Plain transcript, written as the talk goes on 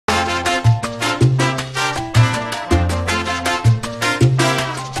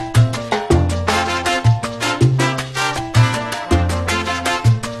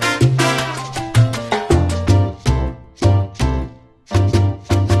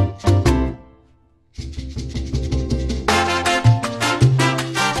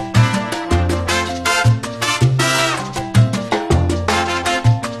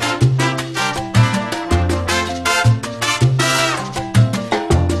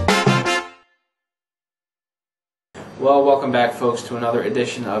Well, welcome back, folks, to another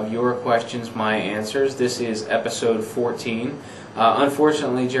edition of Your Questions, My Answers. This is episode 14.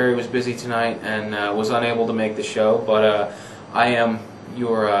 Unfortunately, Jerry was busy tonight and was unable to make the show, but I am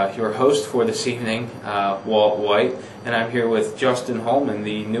your host for this evening, Walt White, and I'm here with Justin Holman,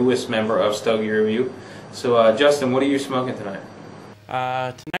 the newest member of Stogie Review. So, Justin, what are you smoking tonight?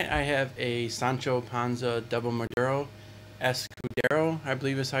 Tonight I have a Sancho Panza Double Maduro Escudero, I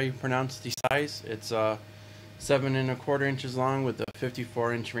believe is how you pronounce the size. It's 7 1/4 inches long with a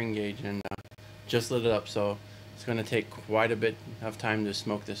 54-inch ring gauge, and just lit it up, so it's going to take quite a bit of time to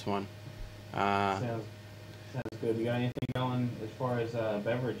smoke this one. Sounds good. You got anything going as far as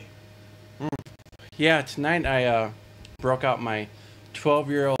beverage? Yeah, tonight I broke out my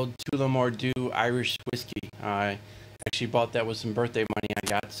 12-year-old Tullamore Dew Irish whiskey. I actually bought that with some birthday money I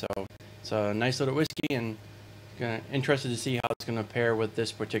got, so it's a nice little whiskey, and interested to see how it's going to pair with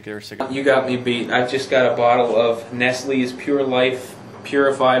this particular cigar. You got me beat. I've just got a bottle of Nestle's Pure Life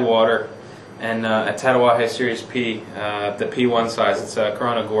purified water and a Tatawahe Series P, the P1 size. It's a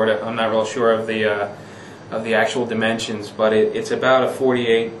Corona Gorda. I'm not real sure of the actual dimensions, but it's about a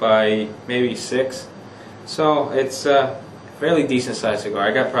 48 by maybe 6. So it's a fairly decent sized cigar.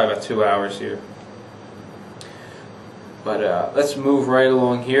 I got probably about 2 hours here. But let's move right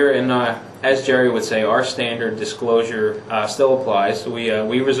along here, and as Jerry would say, our standard disclosure still applies. So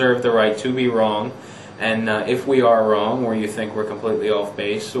we reserve the right to be wrong, and if we are wrong, or you think we're completely off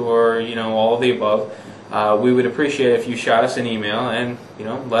base, or all of the above, we would appreciate if you shot us an email and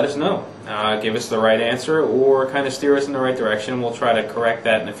let us know, give us the right answer, or kind of steer us in the right direction. We'll try to correct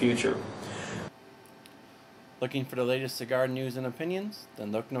that in the future. Looking for the latest cigar news and opinions?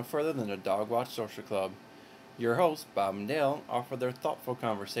 Then look no further than the Dog Watch Social Club. Your hosts, Bob and Dale, offer their thoughtful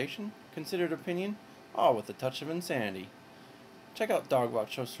conversation, considered opinion, all with a touch of insanity. Check out Dog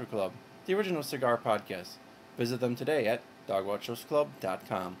Watch Social Club, the original cigar podcast. Visit them today at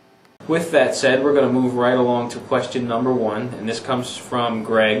dogwatchsocialclub.com. With that said, we're going to move right along to question number 1, and this comes from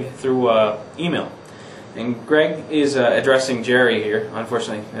Greg through email. And Greg is addressing Jerry here.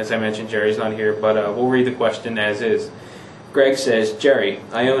 Unfortunately, as I mentioned, Jerry's not here, but we'll read the question as is. Greg says, Jerry,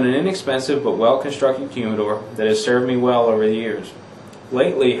 I own an inexpensive but well-constructed humidor that has served me well over the years.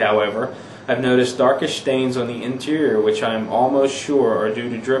 Lately, however, I've noticed darkish stains on the interior which I am almost sure are due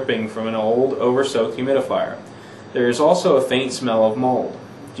to dripping from an old, over-soaked humidifier. There is also a faint smell of mold.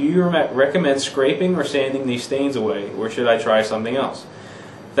 Do you recommend scraping or sanding these stains away, or should I try something else?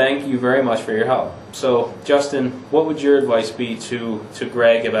 Thank you very much for your help. So, Justin, what would your advice be to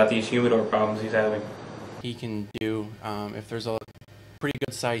Greg about these humidor problems he's having? He can do, if there's a pretty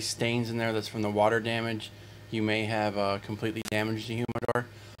good sized stains in there that's from the water damage, you may have completely damaged the humidor.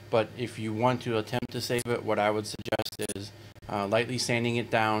 But if you want to attempt to save it, what I would suggest is lightly sanding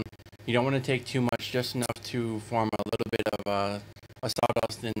it down. You don't want to take too much, just enough to form a little bit of a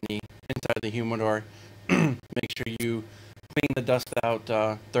sawdust in the inside of the humidor. Make sure you clean the dust out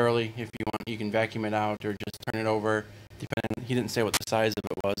thoroughly. If you want, you can vacuum it out or just turn it over. He didn't say what the size of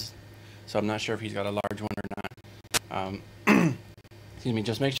it was, so I'm not sure if he's got a large one or not. Excuse me.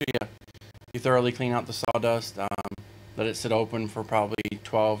 Just make sure you thoroughly clean out the sawdust. Let it sit open for probably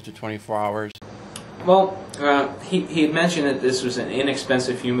 12 to 24 hours. Well, he had mentioned that this was an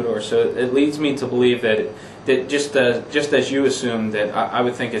inexpensive humidor, so it leads me to believe that just as you assumed, that I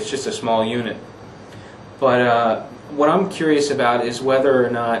would think it's just a small unit. But what I'm curious about is whether or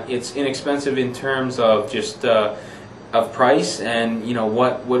not it's inexpensive in terms of just of price, and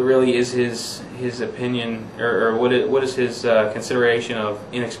what really is his opinion, or what is his consideration of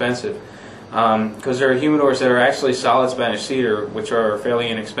inexpensive. Because there are humidors that are actually solid Spanish cedar, which are fairly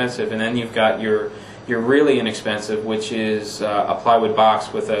inexpensive, and then you've got your really inexpensive, which is a plywood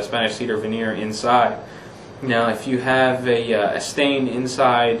box with a Spanish cedar veneer inside. Now, if you have a stain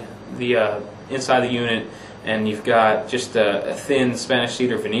inside the unit, and you've got just a thin Spanish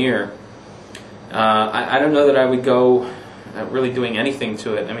cedar veneer, I don't know that I would go really doing anything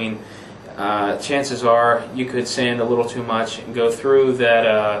to it. I mean, chances are you could sand a little too much and go through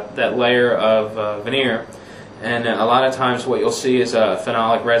that layer of veneer, and a lot of times what you'll see is a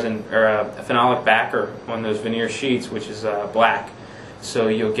phenolic resin, or a phenolic backer on those veneer sheets, which is black. So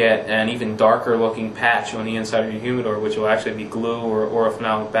you'll get an even darker looking patch on the inside of your humidor, which will actually be glue or a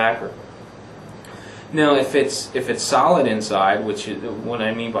phenolic backer. Now, if it's solid inside, which is, what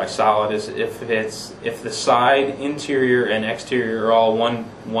I mean by solid is if the side, interior, and exterior are all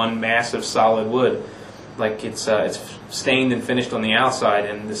one massive solid wood, like it's stained and finished on the outside,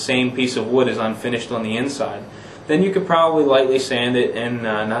 and the same piece of wood is unfinished on the inside, then you could probably lightly sand it and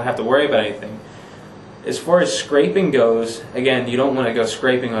not have to worry about anything. As far as scraping goes, again, you don't want to go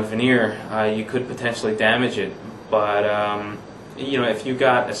scraping on veneer. You could potentially damage it. But if you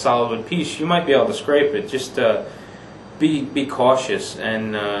got a solid wood piece, you might be able to scrape it. Just be cautious,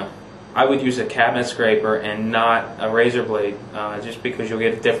 and I would use a cabinet scraper and not a razor blade, just because you'll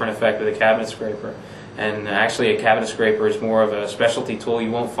get a different effect with a cabinet scraper. And actually, a cabinet scraper is more of a specialty tool.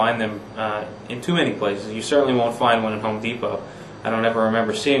 You won't find them in too many places. You certainly won't find one in Home Depot. I don't ever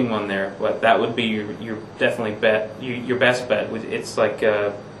remember seeing one there, but that would be your definitely your best bet. It's like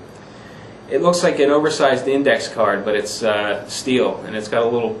it looks like an oversized index card, but it's steel, and it's got a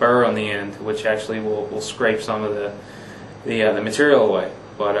little burr on the end, which actually will scrape some of the material away.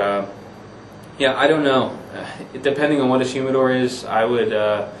 But yeah, I don't know. Depending on what his humidor is, I would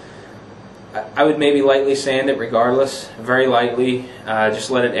maybe lightly sand it regardless, very lightly, just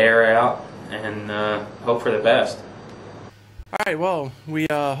let it air out, and hope for the best. All right, well, we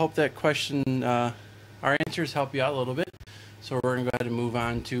hope that question, our answers help you out a little bit. So we're going to go ahead and move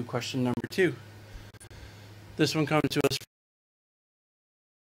on to question number 2. This one comes to us from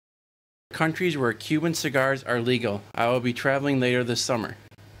countries where Cuban cigars are legal. I will be traveling later this summer.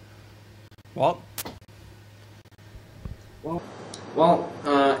 Walt? Well,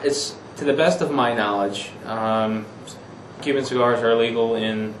 it's to the best of my knowledge, Cuban cigars are illegal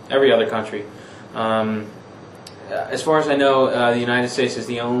in every other country. As far as I know, the United States is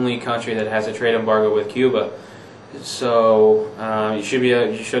the only country that has a trade embargo with Cuba, so you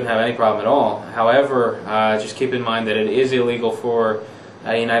shouldn't have any problem at all. However, just keep in mind that it is illegal for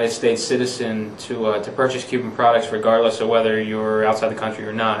a United States citizen to purchase Cuban products, regardless of whether you're outside the country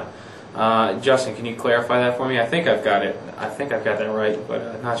or not. Justin, can you clarify that for me? I think I've got it. I think I've got that right, but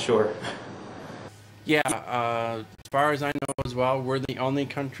I'm not sure. Yeah, as far as I know as well, we're the only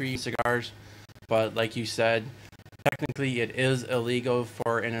country cigars, but like you said, technically it is illegal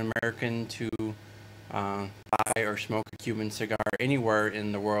for an American to buy or smoke a Cuban cigar anywhere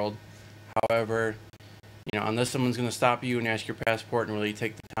in the world. However, unless someone's going to stop you and ask your passport and really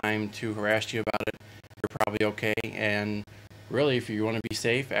take the time to harass you about it, you're probably okay. And really, if you want to be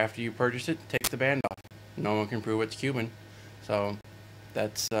safe after you purchase it, take the band off. No one can prove it's Cuban. So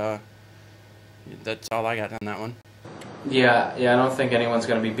that's all I got on that one. Yeah, I don't think anyone's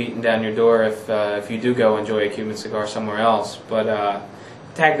going to be beating down your door if you do go enjoy a Cuban cigar somewhere else. But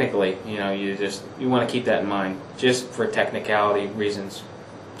technically, you want to keep that in mind, just for technicality reasons,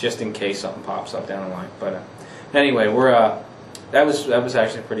 just in case something pops up down the line. But anyway, that was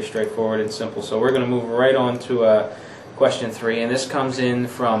actually pretty straightforward and simple. So we're going to move right on to question 3, and this comes in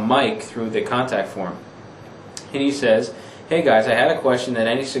from Mike through the contact form. And he says, "Hey guys, I had a question that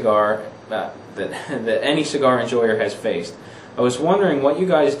any cigar that any cigar enjoyer has faced. I was wondering what you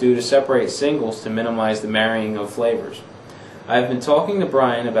guys do to separate singles to minimize the marrying of flavors. I've been talking to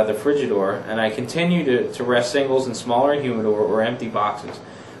Brian about the Frigidor, and I continue to rest singles in smaller humidor or empty boxes,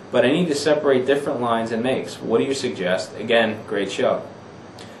 but I need to separate different lines and makes. What do you suggest? Again, great show."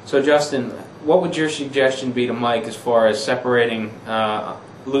 So Justin, what would your suggestion be to Mike as far as separating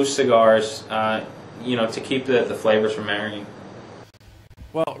loose cigars, to keep the flavors from marrying?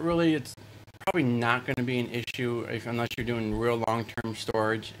 Well, really, it's probably not going to be an issue unless you're doing real long-term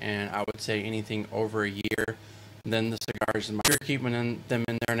storage, and I would say anything over a year. Then the cigars, if you're keeping them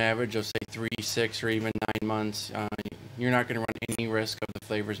in there an average of say 3, 6, or even 9 months, you're not going to run any risk of the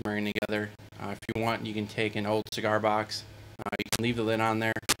flavors marrying together. If you want, you can take an old cigar box, you can leave the lid on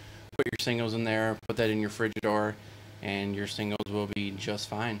there, put your singles in there, put that in your Frigidor, and your singles will be just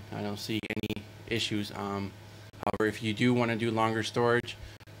fine. I don't see any issues. However, if you do want to do longer storage,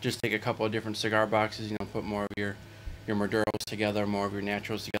 just take a couple of different cigar boxes, put more of your Maduros together, more of your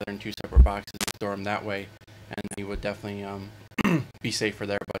Naturals together in 2 separate boxes, and store them that way, and you would definitely be safer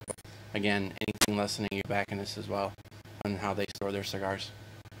there. But again, anything lessening your backiness as well on how they store their cigars.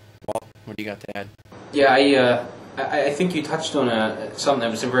 Walt, what do you got to add? Yeah, I think you touched on something that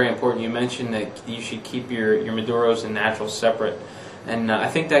was very important. You mentioned that you should keep your Maduros and Naturals separate. And I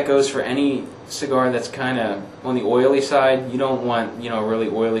think that goes for any cigar that's kind of on the oily side. You don't want, a really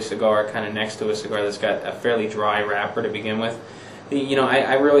oily cigar kind of next to a cigar that's got a fairly dry wrapper to begin with.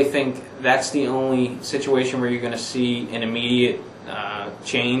 I really think that's the only situation where you're going to see an immediate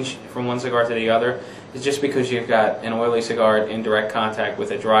change from one cigar to the other. It's just because you've got an oily cigar in direct contact with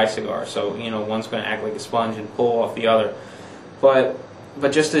a dry cigar. So, one's going to act like a sponge and pull off the other. But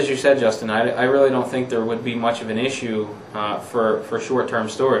just as you said, Justin, I really don't think there would be much of an issue for short-term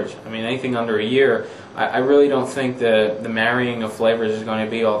storage. I mean, anything under a year, I really don't think the marrying of flavors is going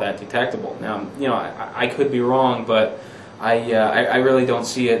to be all that detectable. Now, I could be wrong, but I really don't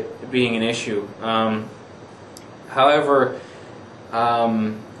see it being an issue. However,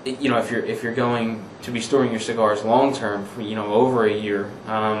 if you're going to be storing your cigars long-term, for over a year,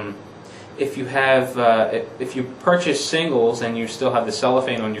 if you have if you purchase singles and you still have the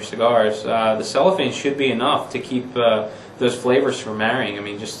cellophane on your cigars, the cellophane should be enough to keep those flavors from marrying. I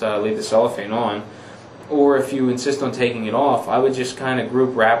mean, just leave the cellophane on. Or if you insist on taking it off, I would just kind of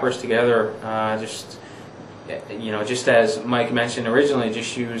group wrappers together. Just as Mike mentioned originally,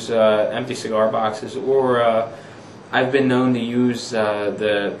 just use empty cigar boxes. Or I've been known to use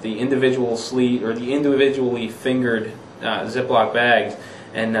the individual sleeve or the individually fingered Ziploc bags,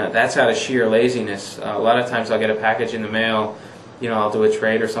 and that's out of sheer laziness. A lot of times I'll get a package in the mail. I'll do a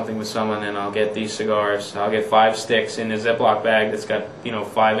trade or something with someone, and I'll get these cigars. I'll get 5 sticks in a Ziploc bag that's got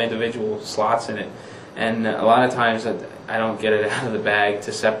 5 individual slots in it. And a lot of times I don't get it out of the bag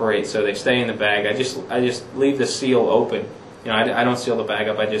to separate, so they stay in the bag. I just leave the seal open. I don't seal the bag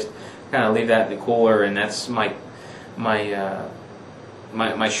up. I just kind of leave that in the cooler, and that's my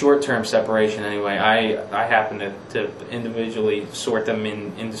short-term separation anyway. I happen to individually sort them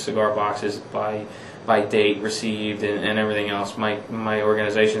into cigar boxes by date received and everything else. My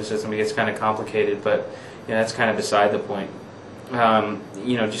organization system gets kind of complicated, but that's kind of beside the point.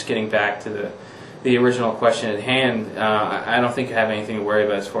 Just getting back to the original question at hand, I don't think you have anything to worry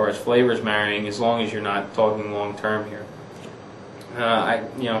about as far as flavors marrying, as long as you're not talking long term here. I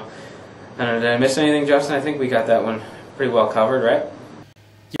don't know, did I miss anything, Justin? I think we got that one pretty well covered, right?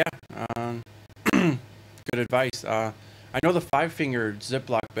 Yeah. Good advice. I know the 5-fingered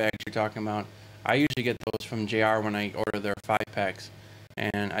Ziploc bags you're talking about. I usually get those from JR when I order their 5-packs,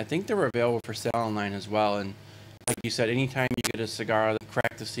 and I think they were available for sale online as well. And like you said, anytime you get a cigar,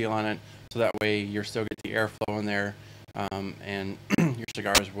 crack the seal on it, so that way you still get the airflow in there, and your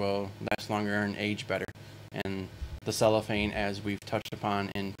cigars will last longer and age better. And the cellophane, as we've touched upon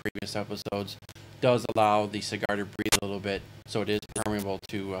in previous episodes, does allow the cigar to breathe a little bit, so it is permeable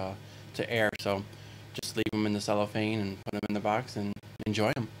to air. So just leave them in the cellophane and put them in the box and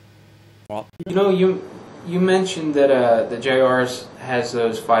enjoy them. Well, you mentioned that the JR's has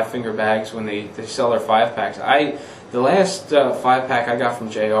those 5-finger bags when they sell their 5-packs. The last 5-pack I got from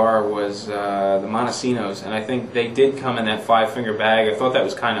JR was the Montesinos, and I think they did come in that 5-finger bag. I thought that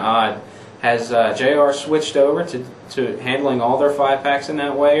was kind of odd. Has JR switched over to handling all their 5-packs in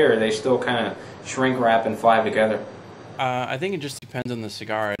that way, or are they still kind of shrink wrapping 5 together? I think it just depends on the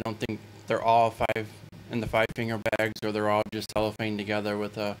cigar. I don't think they're all 5 in the 5-finger bags, or they're all just cellophane together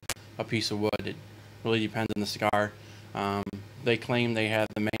with a piece of wood. It really depends on the cigar. They claim they have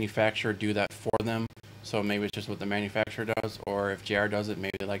the manufacturer do that for them, so maybe it's just what the manufacturer does, or if JR does it,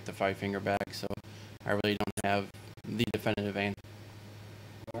 maybe they like the 5-finger bag. So I really don't have the definitive answer.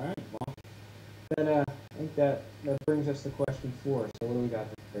 All right, well, then I think that brings us to question 4. So what do we got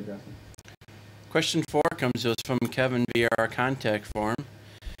there, Justin? Question 4 comes to us from Kevin via our contact form.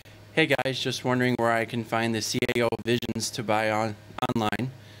 Hey guys, just wondering where I can find the CAO Visions to buy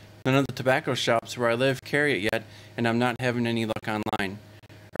online. None of the tobacco shops where I live carry it yet, and I'm not having any luck online.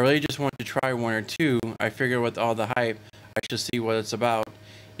 I really just want to try 1 or 2. I figure with all the hype, I should see what it's about,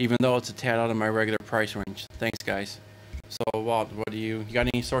 even though it's a tad out of my regular price range. Thanks, guys. So, Walt, what you got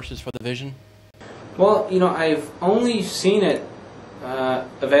any sources for the Vision? Well, I've only seen it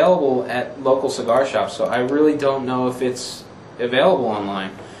available at local cigar shops, so I really don't know if it's available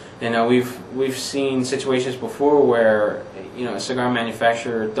online. We've seen situations before where a cigar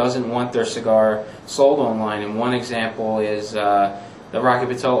manufacturer doesn't want their cigar sold online, and one example is the Rocky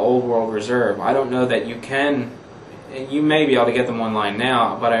Patel Old World Reserve. I don't know that you may be able to get them online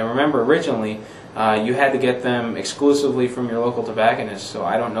now, but I remember originally you had to get them exclusively from your local tobacconist, so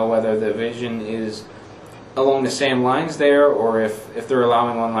I don't know whether the Vision is along the same lines there, or if they're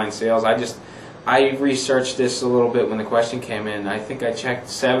allowing online sales. I researched this a little bit when the question came in. I think I checked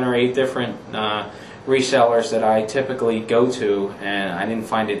 7 or 8 different resellers that I typically go to, and I didn't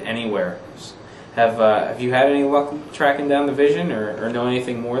find it anywhere. Have you had any luck tracking down the Vision, or know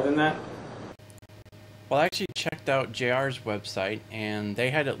anything more than that? Well, I actually checked out JR's website, and they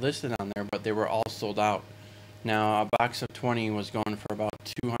had it listed on there, but they were all sold out. Now, a box of 20 was going for about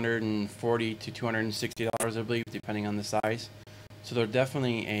 $240 to $260, I believe, depending on the size. So they're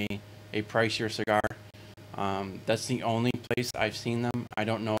definitely a pricier cigar. That's the only place I've seen them. I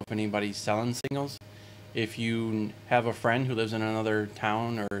don't know if anybody's selling singles. If you have a friend who lives in another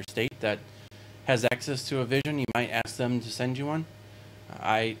town or state that has access to a Vision, you might ask them to send you one.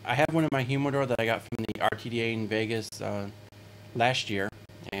 I have one in my humidor that I got from the RTDA in Vegas last year,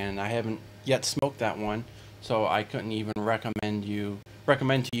 and I haven't yet smoked that one, so I couldn't even recommend to you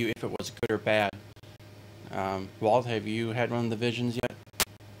if it was good or bad. Walt, have you had one of the Visions yet?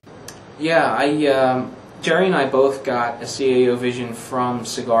 Yeah, Jerry and I both got a CAO Vision from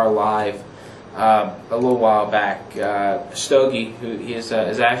Cigar Live. a little while back. Stogie, who his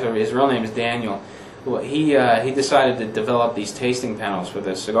real name is Daniel. Well, he decided to develop these tasting panels for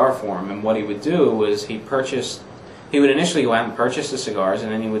the cigar form, and what he would do was he would initially go out and purchase the cigars,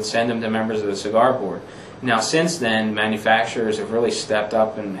 and then he would send them to members of the cigar board. Now, since then, manufacturers have really stepped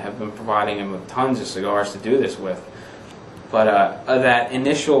up and have been providing him with tons of cigars to do this with. But that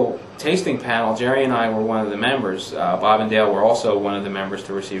initial tasting panel, Jerry and I were one of the members. Bob and Dale were also one of the members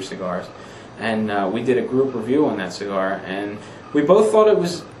to receive cigars. And we did a group review on that cigar, and we both thought it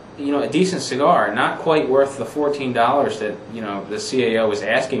was, a decent cigar. Not quite worth the $14 that, the CAO was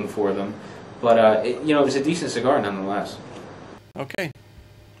asking for them. But, it was a decent cigar nonetheless. Okay.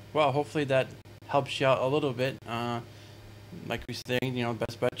 Well, hopefully that helps you out a little bit. Like we say,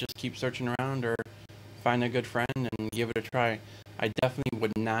 best bet, just keep searching around or find a good friend and give it a try. I definitely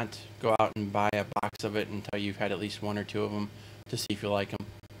would not go out and buy a box of it until you've had at least one or two of them to see if you like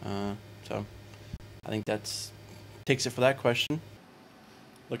them. So I think that's takes it for that question.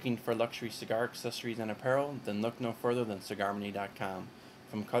 Looking for luxury cigar accessories and apparel? Then look no further than CigarMany.com.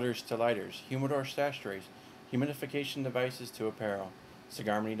 From cutters to lighters, humidor stash trays, humidification devices to apparel,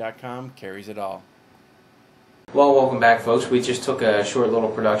 CigarMany.com carries it all. Well, welcome back, folks. We just took a short little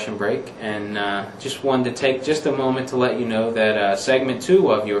production break, and just wanted to take just a moment to let you know that segment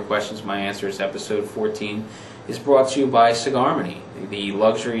 2 of Your Questions, My Answers, episode 14, is brought to you by CigarMany, the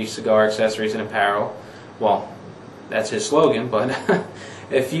luxury cigar accessories and apparel. Well, that's his slogan, but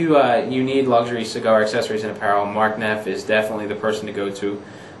if you need luxury cigar accessories and apparel, Mark Neff is definitely the person to go to.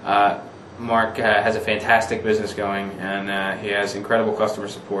 Mark has a fantastic business going, and he has incredible customer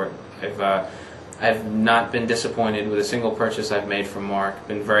support. I've not been disappointed with a single purchase I've made from Mark.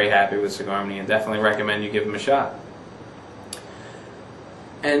 Been very happy with CigarMany, and definitely recommend you give him a shot.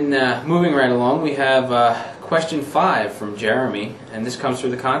 And moving right along, we have question 5 from Jeremy, and this comes through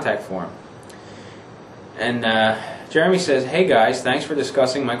the contact form. And Jeremy says, "Hey guys, thanks for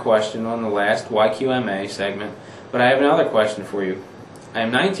discussing my question on the last YQMA segment, but I have another question for you. I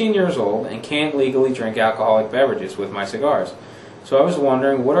am 19 years old and can't legally drink alcoholic beverages with my cigars. So I was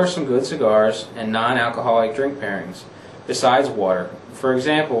wondering, what are some good cigars and non-alcoholic drink pairings besides water? For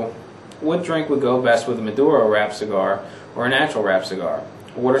example, what drink would go best with a Maduro wrapped cigar or a natural wrapped cigar?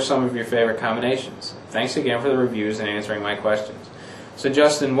 What are some of your favorite combinations? Thanks again for the reviews and answering my questions." So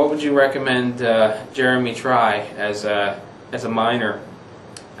Justin, what would you recommend Jeremy try as a minor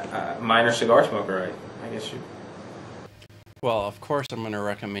cigar smoker? I guess you. Well, of course, I'm going to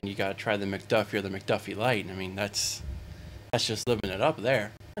recommend you got to try the McDuffie or the McDuffie Light. I mean, that's just living it up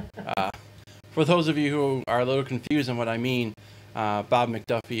there. For those of you who are a little confused on what I mean, Bob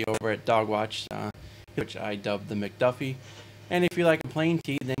McDuffie over at Dogwatch, which I dubbed the McDuffie. And if you like a plain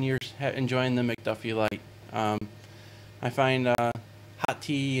tea, then you're enjoying the McDuffie Light. I find hot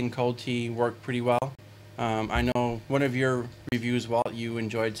tea and cold tea work pretty well. I know one of your reviews, Walt, you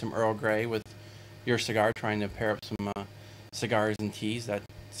enjoyed some Earl Grey with your cigar, trying to pair up some cigars and teas. That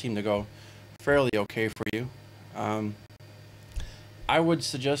seemed to go fairly okay for you. I would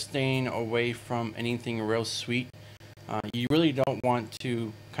suggest staying away from anything real sweet. You really don't want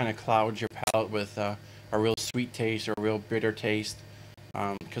to kind of cloud your palate with a real sweet taste or a real bitter taste,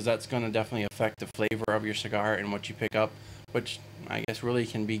 because that's going to definitely affect the flavor of your cigar and what you pick up, which I guess really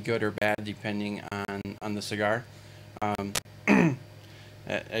can be good or bad depending on the cigar.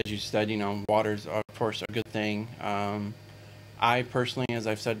 As you said, water's of course a good thing. I personally, as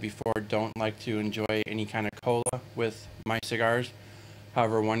I've said before, don't like to enjoy any kind of cola with my cigars.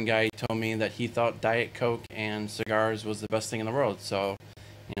 However, one guy told me that he thought Diet Coke and cigars was the best thing in the world. So,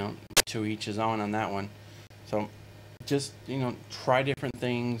 to each his own on that one. So, just, try different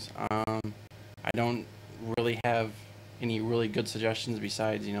things. I don't really have any really good suggestions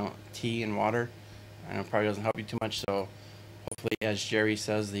besides, tea and water. I know it probably doesn't help you too much. So, hopefully, as Jerry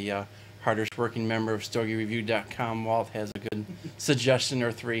says, the hardest working member of StogieReview.com, Walt, has a good suggestion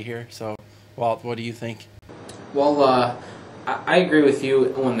or 3 here. So, Walt, what do you think? Well, I agree with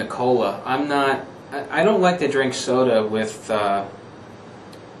you on the cola. I don't like to drink soda with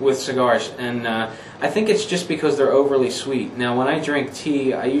cigars, and I think it's just because they're overly sweet. Now, when I drink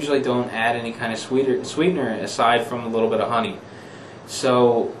tea, I usually don't add any kind of sweetener aside from a little bit of honey.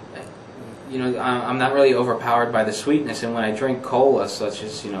 So, I'm not really overpowered by the sweetness, and when I drink cola, such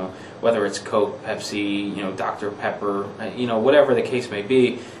as, whether it's Coke, Pepsi, Dr. Pepper, whatever the case may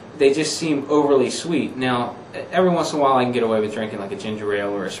be, they just seem overly sweet. Now, every once in a while I can get away with drinking like a ginger ale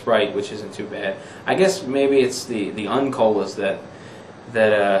or a Sprite, which isn't too bad. I guess maybe it's the uncolas that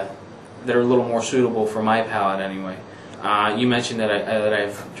are a little more suitable for my palate anyway. You mentioned that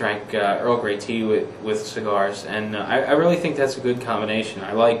I've drank Earl Grey tea with cigars, and I really think that's a good combination.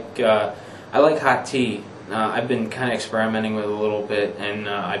 I I like hot tea. I've been kind of experimenting with it a little bit, and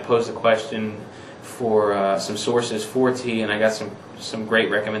I posed a question for some sources for tea, and I got some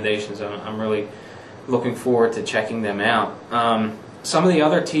great recommendations. I'm really looking forward to checking them out. Some of the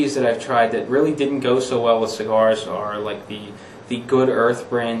other teas that I've tried that really didn't go so well with cigars are like the Good Earth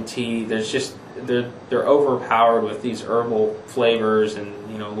brand tea. They're overpowered with these herbal flavors and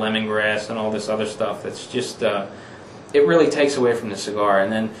lemongrass and all this other stuff. That's just it really takes away from the cigar.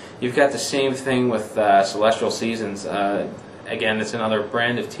 And then you've got the same thing with Celestial Seasons. Again, it's another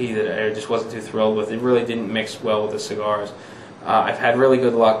brand of tea that I just wasn't too thrilled with. It really didn't mix well with the cigars. I've had really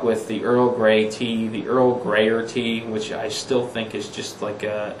good luck with the Earl Grey tea, the Earl Greyer tea, which I still think is just like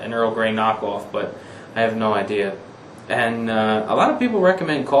an Earl Grey knockoff, but I have no idea. And a lot of people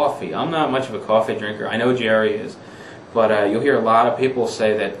recommend coffee. I'm not much of a coffee drinker. I know Jerry is, but you'll hear a lot of people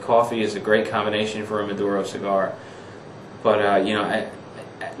say that coffee is a great combination for a Maduro cigar. But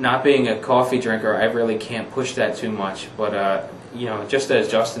not being a coffee drinker, I really can't push that too much. But just as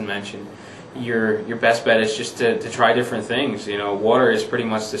Justin mentioned, your best bet is just to try different things. Water is pretty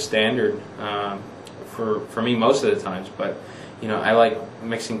much the standard for me most of the times. But I like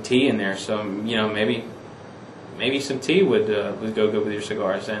mixing tea in there, so maybe some tea would go good with your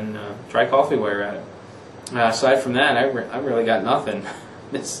cigars, and try coffee while you're at it. Aside from that, I really got nothing.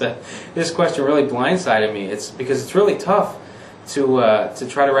 This question really blindsided me. It's because it's really tough to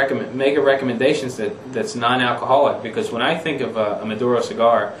try to make a recommendations that's non-alcoholic. Because when I think of a Maduro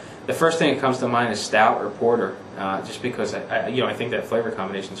cigar, the first thing that comes to mind is stout or porter. Just because I think that flavor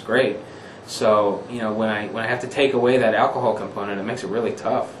combination is great. So when I have to take away that alcohol component, it makes it really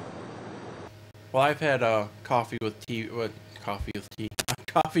tough. Well, I've had coffee with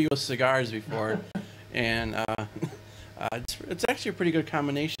cigars before, and it's actually a pretty good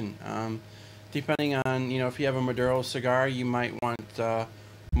combination. Depending on if you have a Maduro cigar, you might want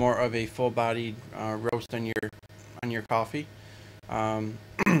more of a full-bodied roast on your coffee.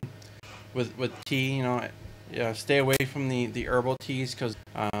 With tea, stay away from the herbal teas, because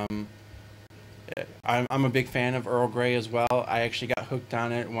I'm a big fan of Earl Grey as well. I actually got hooked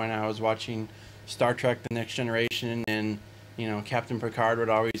on it when I was watching Star Trek: The Next Generation, and Captain Picard would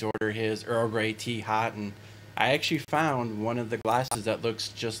always order his Earl Grey tea hot, and I actually found one of the glasses that looks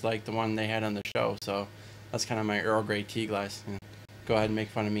just like the one they had on the show, so that's kind of my Earl Grey tea glass. Go ahead and make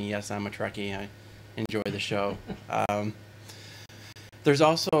fun of me. Yes, I'm a Trekkie. I enjoy the show. There's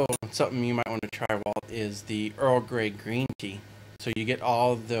also something you might want to try, Walt, is the Earl Grey green tea. So you get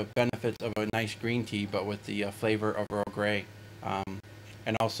all the benefits of a nice green tea, but with the flavor of Earl Grey.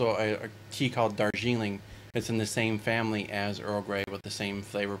 And also a tea called Darjeeling. It's in the same family as Earl Grey with the same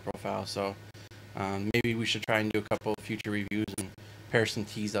flavor profile. So maybe we should try and do a couple of future reviews and pair some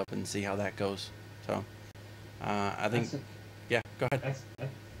teas up and see how that goes. So I think, yeah, go ahead.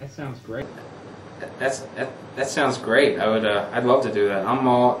 That sounds great. That sounds great. I'd love to do that.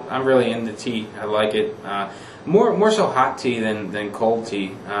 I'm really into tea. I like it. More so hot tea than cold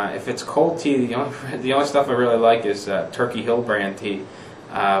tea. If it's cold tea, the only stuff I really like is Turkey Hill brand tea.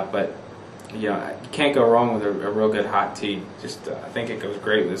 But you can't go wrong with a real good hot tea. Just I think it goes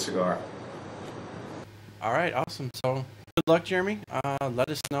great with a cigar. All right, awesome. So good luck, Jeremy. Let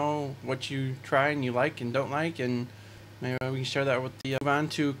us know what you try and you like and don't like, and maybe we can share that with the. Move on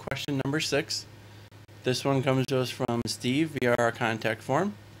to question number 6. This one comes to us from Steve via our contact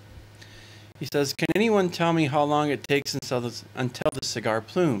form. He says, "Can anyone tell me how long it takes until the cigar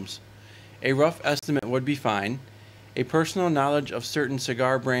plumes? A rough estimate would be fine. A personal knowledge of certain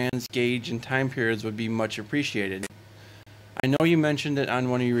cigar brands, gauge, and time periods would be much appreciated. I know you mentioned it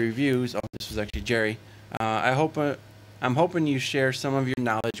on one of your reviews." Oh, this was actually Jerry. I'm hoping you share some of your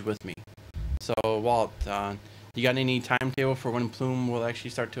knowledge with me. So, Walt, you got any timetable for when plume will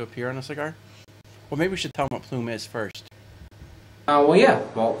actually start to appear on a cigar? Well, maybe we should tell them what plume is first.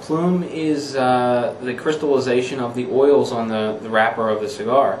 Well, plume is the crystallization of the oils on the wrapper of the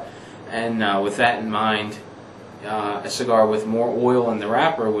cigar. And with that in mind, a cigar with more oil in the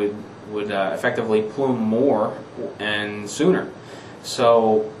wrapper would effectively plume more and sooner.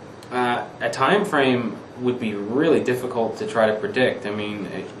 So a time frame would be really difficult to try to predict. I mean,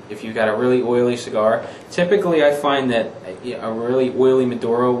 if you've got a really oily cigar, typically I find that a really oily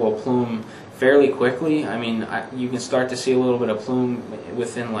Maduro will plume fairly quickly. I mean, you can start to see a little bit of plume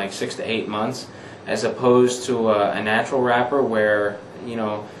within like 6 to 8 months, as opposed to a natural wrapper where,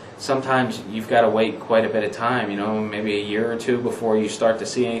 sometimes you've got to wait quite a bit of time, maybe a year or two before you start to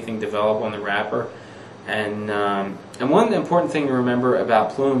see anything develop on the wrapper. And one important thing to remember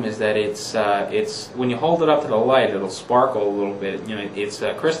about plume is that it's when you hold it up to the light, it'll sparkle a little bit. It's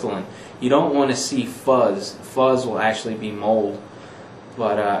crystalline. You don't want to see fuzz. Fuzz will actually be mold.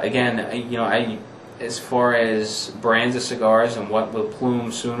 But again, as far as brands of cigars and what will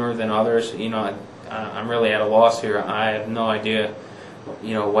plume sooner than others, I'm really at a loss here. I have no idea,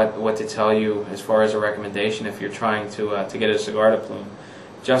 what to tell you as far as a recommendation if you're trying to get a cigar to plume.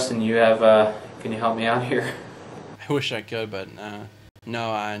 Justin, can you help me out here? I wish I could, but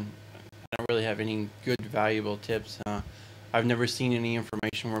no, I don't really have any good, valuable tips. I've never seen any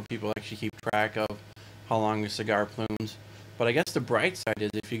information where people actually keep track of how long a cigar plumes. But I guess the bright side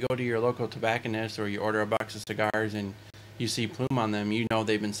is if you go to your local tobacconist or you order a box of cigars and you see plume on them,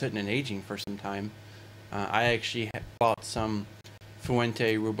 they've been sitting and aging for some time. I actually bought some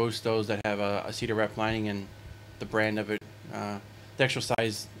Fuente Robustos that have a cedar wrap lining, and the brand of it, the actual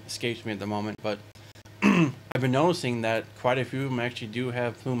size escapes me at the moment, but I've been noticing that quite a few of them actually do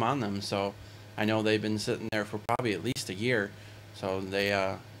have plume on them, so I know they've been sitting there for probably at least a year, so they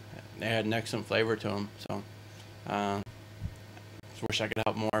had an excellent flavor to them. So wish I could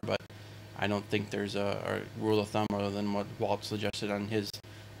help more, but I don't think there's a rule of thumb other than what Walt suggested on his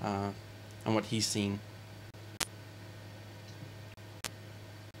on what he's seen.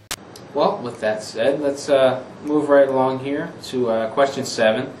 Well, with that said, let's move right along here to question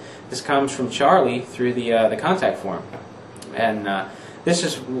 7. This comes from Charlie through the contact form, and this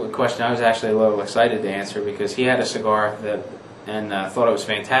is a question I was actually a little excited to answer because he had a cigar and thought it was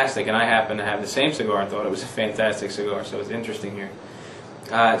fantastic, and I happen to have the same cigar and thought it was a fantastic cigar, so it's interesting here.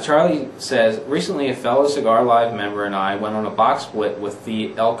 Charlie says, recently a fellow Cigar Live member and I went on a box split with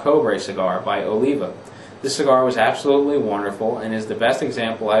the El Cobre cigar by Oliva. This cigar was absolutely wonderful and is the best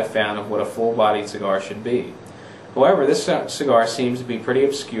example I've found of what a full-bodied cigar should be. However, this cigar seems to be pretty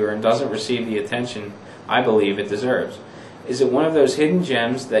obscure and doesn't receive the attention I believe it deserves. Is it one of those hidden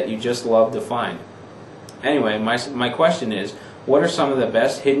gems that you just love to find? Anyway, my question is, what are some of the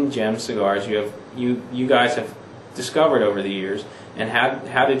best hidden gem cigars you guys have discovered over the years, and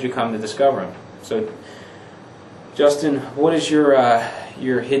how did you come to discover them? So, Justin, what is your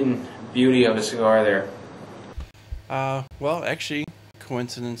hidden beauty of a cigar there? Well, actually,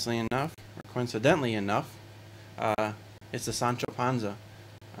 coincidentally enough, it's the Sancho Panza.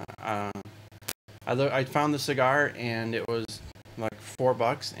 I found the cigar and it was like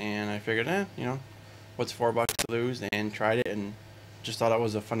 $4, and I figured, what's $4 to lose, and tried it and just thought it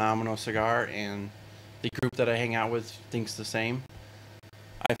was a phenomenal cigar, and the group that I hang out with thinks the same.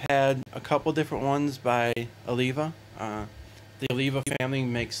 I've had a couple different ones by Oliva. The Oliva family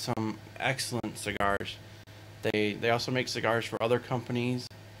makes some excellent cigars. They also make cigars for other companies,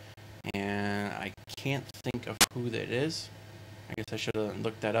 and I can't think of who that is. I guess I should have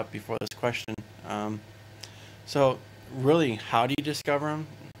looked that up before this question. So really, how do you discover them?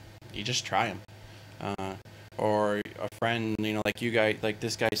 You just try them. Or a friend, like you guys, like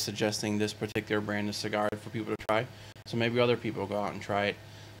this guy's suggesting this particular brand of cigar for people to try. So maybe other people go out and try it.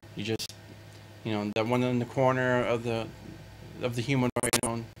 You just, that one in the corner of the humidor,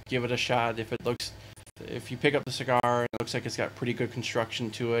 give it a shot. If you pick up the cigar and it looks like it's got pretty good construction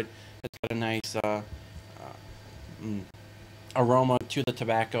to it, it's got a nice aroma to the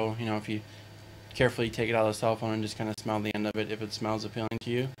tobacco. If you carefully take it out of the cell phone and just kind of smell the end of it, if it smells appealing to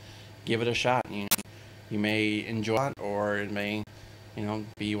you, give it a shot. You may enjoy it, or it may,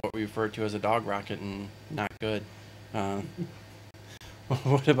 be what we refer to as a dog rocket and not good.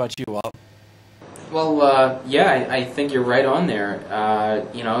 What about you, Walt? Well, yeah, I think you're right on there.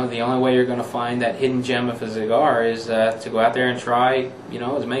 The only way you're going to find that hidden gem of a cigar is to go out there and try,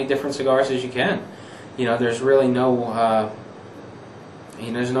 as many different cigars as you can. There's really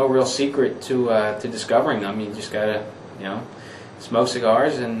there's no real secret to discovering them. You just gotta, smoke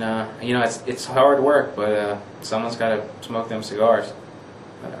cigars, and it's hard work, but someone's got to smoke them cigars.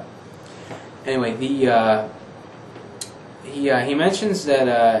 Anyway, he mentions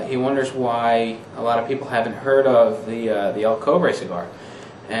that he wonders why a lot of people haven't heard of the El Cobre cigar,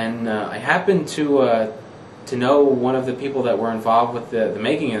 and I happen to know one of the people that were involved with the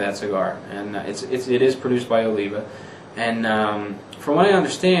making of that cigar, and it is produced by Oliva, and from what I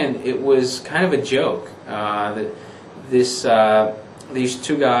understand, it was kind of a joke that these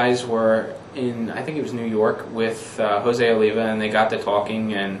two guys were in, I think it was New York, with Jose Oliva, and they got to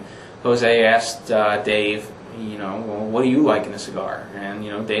talking, and Jose asked Dave, well, what do you like in a cigar? And,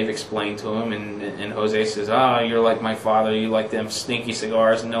 Dave explained to him, and Jose says, you're like my father, you like them stinky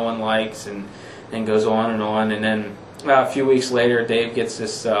cigars no one likes, and goes on, and then a few weeks later, Dave gets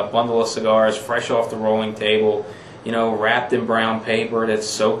this bundle of cigars fresh off the rolling table, wrapped in brown paper that's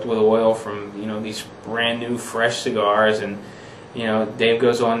soaked with oil from, these brand new fresh cigars, and Dave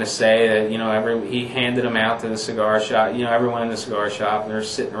goes on to say that he handed them out to the cigar shop, everyone in the cigar shop, and they're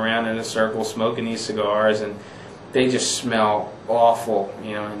sitting around in a circle smoking these cigars, and they just smell awful,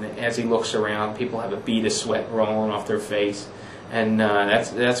 you know. And as he looks around, people have a bead of sweat rolling off their face, and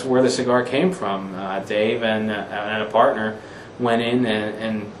that's where the cigar came from. Dave and a partner went in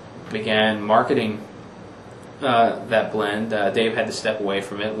and began marketing that blend. Dave had to step away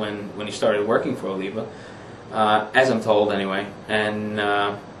from it when he started working for Oliva, as I'm told anyway. And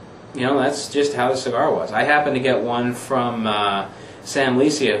you know, that's just how the cigar was. I happened to get one from Sam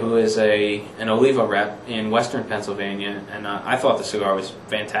Licia, who is an Oliva rep in Western Pennsylvania, and I thought the cigar was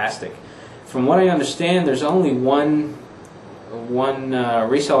fantastic. From what I understand, there's only one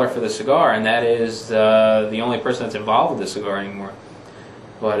reseller for the cigar, and that is the only person that's involved with the cigar anymore.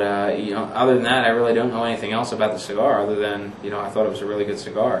 But you know, other than that, I really don't know anything else about the cigar, other than, you know, I thought it was a really good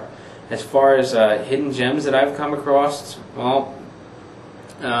cigar. As far as hidden gems that I've come across, well,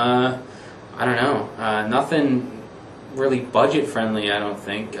 I don't know. Nothing really budget friendly, I don't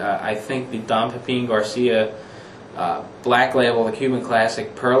think. I think the Don Pepin Garcia Black Label, the Cuban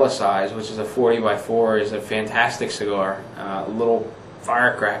Classic Perla size, which is a 40x4, is a fantastic cigar. A little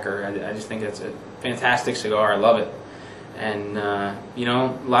firecracker. I just think it's a fantastic cigar. I love it. And, you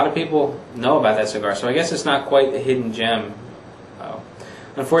know, a lot of people know about that cigar, so I guess it's not quite a hidden gem.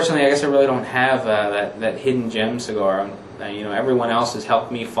 Unfortunately, I guess I really don't have that hidden gem cigar. You know, everyone else has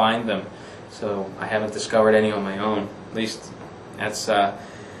helped me find them, so I haven't discovered any on my own. At least that's my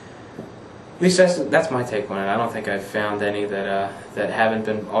take on it. I don't think I've found any that haven't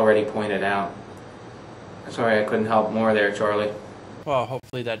been already pointed out. Sorry, I couldn't help more there, Charlie. Well,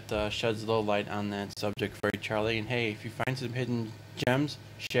 hopefully that sheds a little light on that subject for you, Charlie. And hey, if you find some hidden gems,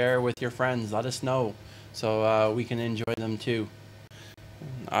 share with your friends. Let us know so we can enjoy them too.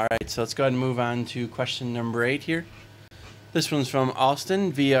 All right, so let's go ahead and move on to question number 8 here. This one's from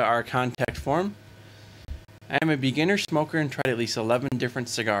Austin via our contact form. I am a beginner smoker and tried at least 11 different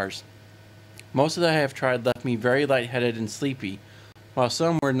cigars. Most of that I have tried left me very lightheaded and sleepy, while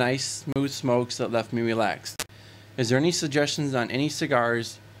some were nice, smooth smokes that left me relaxed. Is there any suggestions on any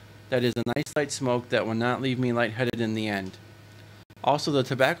cigars that is a nice light smoke that will not leave me lightheaded in the end? Also, the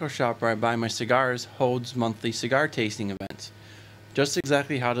tobacco shop where I buy my cigars holds monthly cigar tasting events. Just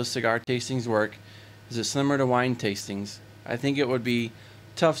exactly how does cigar tastings work? Is it similar to wine tastings? I think it would be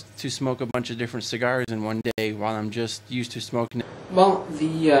tough to smoke a bunch of different cigars in one day while I'm just used to smoking. Well,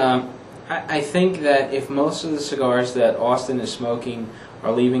 I think that if most of the cigars that Austin is smoking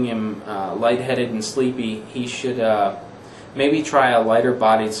are leaving him lightheaded and sleepy, he should maybe try a lighter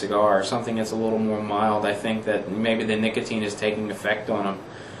bodied cigar, or something that's a little more mild. I think that maybe the nicotine is taking effect on him.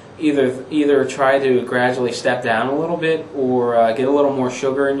 Either try to gradually step down a little bit, or get a little more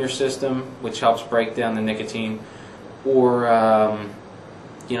sugar in your system, which helps break down the nicotine, or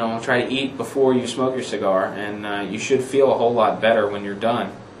you know, try to eat before you smoke your cigar, and you should feel a whole lot better when you're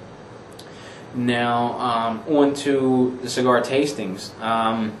done. Now, on to the cigar tastings.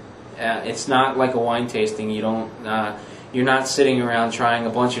 It's not like a wine tasting. You're not sitting around trying a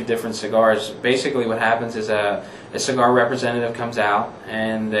bunch of different cigars. Basically, what happens is a cigar representative comes out,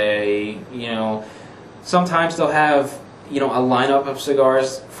 and they, you know, sometimes they'll have, you know, a lineup of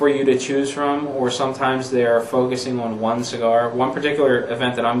cigars for you to choose from, or sometimes they're focusing on one cigar. One particular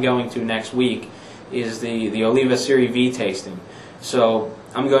event that I'm going to next week is the Oliva Serie V tasting. So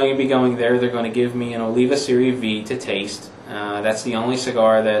I'm going to be going there. They're going to give me an Oliva Serie V to taste. That's the only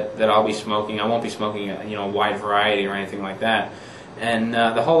cigar that I'll be smoking. I won't be smoking a wide variety or anything like that. And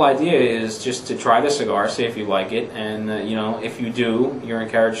the whole idea is just to try the cigar, see if you like it, and you know, if you do, you're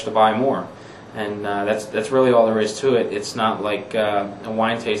encouraged to buy more. And that's really all there is to it. It's not like a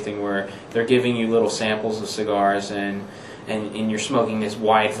wine tasting where they're giving you little samples of cigars and you're smoking this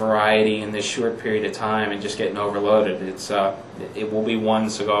wide variety in this short period of time and just getting overloaded. It will be one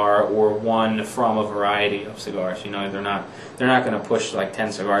cigar or one from a variety of cigars. You know, they're not going to push like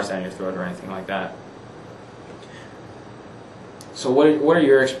 10 cigars down your throat or anything like that. So what are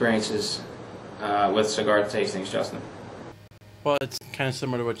your experiences with cigar tastings, Justin? Well, it's kind of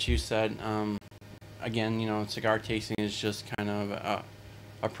similar to what you said. Again, you know, cigar tasting is just kind of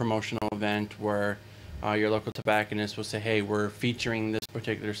a promotional event where your local tobacconist will say, hey, we're featuring this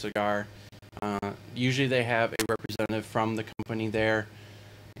particular cigar. Usually they have a representative from the company there,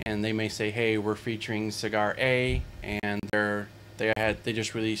 and they may say, hey, we're featuring cigar A, and they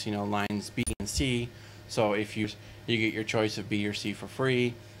just released, you know, lines B and C. So if you get your choice of B or C for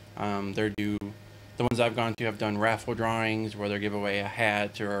free. The ones I've gone to have done raffle drawings where they give away a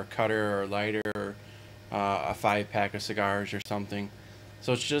hat or a cutter or a lighter or a 5-pack of cigars or something.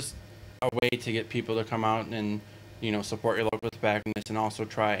 So it's just a way to get people to come out and, you know, support your local tobacconist and also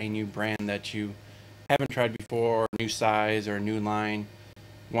try a new brand that you haven't tried before, or new size or new line.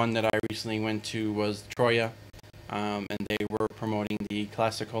 One that I recently went to was Troya. and they were promoting the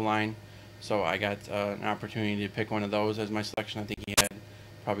classical line, so I got an opportunity to pick one of those as my selection. I think he had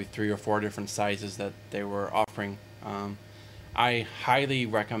probably 3 or 4 different sizes that they were offering. I highly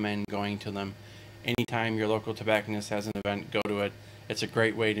recommend going to them. Anytime your local tobacconist has an event, go to it. It's a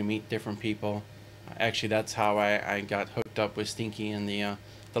great way to meet different people. Actually, that's how I got hooked up with Stinky and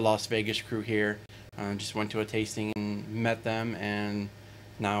the Las Vegas crew here. Just went to a tasting and met them, and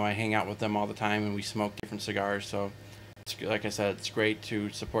now I hang out with them all the time, and we smoke different cigars. So, like I said, it's great to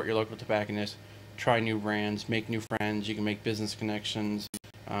support your local tobacconist, try new brands, make new friends. You can make business connections,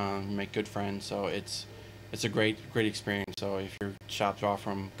 make good friends. So it's a great experience. So if your shops offer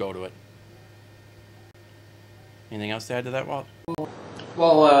them, go to it. Anything else to add to that, Walt?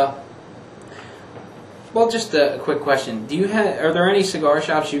 Well, just a quick question. Are there any cigar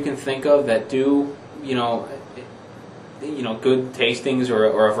shops you can think of that do, good tastings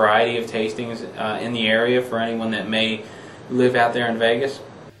or a variety of tastings in the area for anyone that may live out there in Vegas?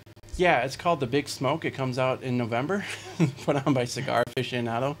 Yeah, it's called The Big Smoke. It comes out in November, put on by Cigar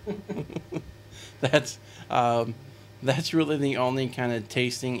Aficionado. That's really the only kind of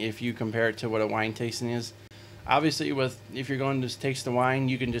tasting if you compare it to what a wine tasting is. Obviously, if you're going to taste the wine,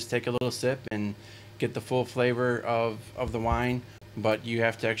 you can just take a little sip and get the full flavor of the wine, but you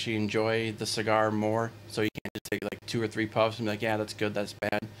have to actually enjoy the cigar more. So you can't just take like 2 or 3 puffs and be like, yeah, that's good, that's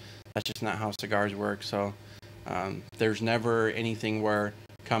bad. That's just not how cigars work. So there's never anything where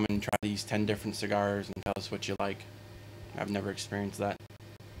come and try these 10 different cigars and tell us what you like. I've never experienced that.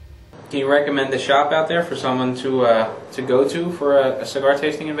 Can you recommend a shop out there for someone to go to for a cigar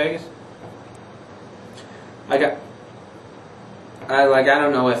tasting in Vegas? I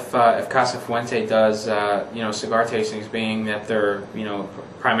don't know if Casa Fuente does cigar tastings, being that they're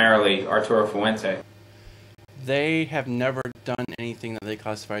primarily Arturo Fuente. They have never done anything that they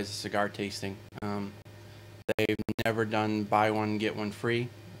classify as a cigar tasting. They've never done buy one get one free.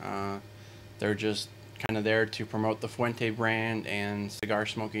 They're just kind of there to promote the Fuente brand and cigar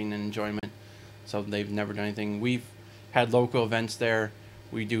smoking and enjoyment. So they've never done anything. We've had local events there.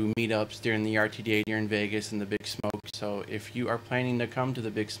 We do meetups during the RTDA here in Vegas and the Big Smoke. So if you are planning to come to the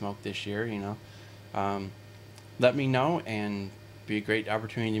Big Smoke this year, let me know, and be a great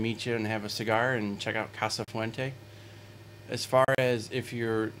opportunity to meet you and have a cigar and check out Casa Fuente. As far as if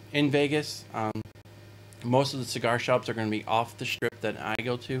you're in Vegas, most of the cigar shops are going to be off the strip that I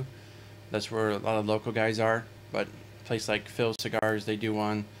go to. That's where a lot of local guys are. But a place like Phil's Cigars, they do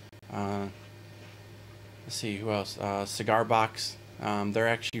one. Let's see, who else? Cigar Box. They're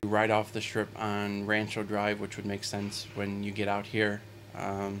actually right off the strip on Rancho Drive, which would make sense when you get out here.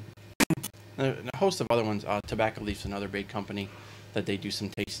 A host of other ones. Tobacco Leaf's another big company that they do some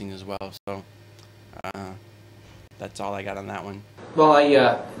tasting as well. So that's all I got on that one. Well,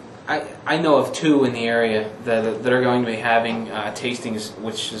 I know of 2 in the area that are going to be having tastings,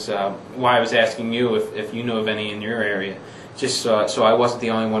 which is why I was asking you if you knew of any in your area, just so I wasn't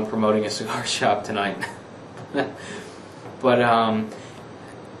the only one promoting a cigar shop tonight. But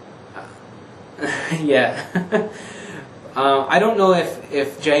yeah, I don't know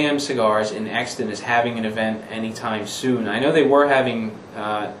if JM Cigars in Exton is having an event anytime soon. I know they were having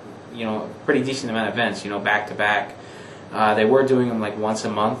a pretty decent amount of events, back to back. They were doing them like once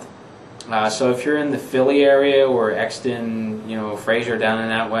a month. So if you're in the Philly area or Exton, Fraser down in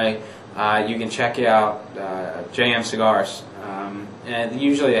that way, you can check out JM Cigars. And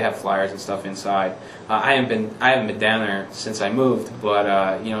usually they have flyers and stuff inside. I haven't been down there since I moved,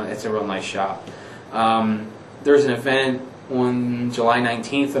 but it's a real nice shop. There's an event on July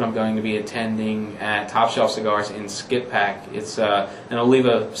 19th that I'm going to be attending at Top Shelf Cigars in Skip Pack. It's an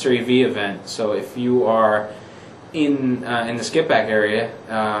Oliva Serie V event. So if you are in the Skip Pack area,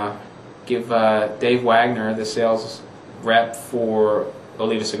 give Dave Wagner, the sales rep for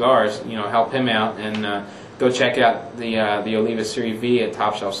Oliva Cigars, help him out and go check out the Oliva Serie V at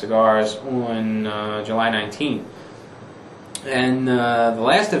Top Shelf Cigars on July 19th. And the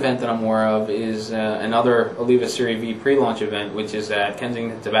last event that I'm aware of is another Oliva Serie V pre-launch event, which is at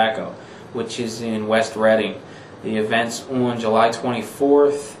Kensington Tobacco, which is in West Reading. The event's on July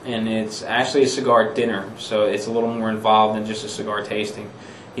 24th, and it's actually a cigar dinner, so it's a little more involved than just a cigar tasting.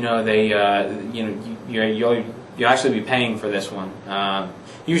 You'll actually be paying for this one.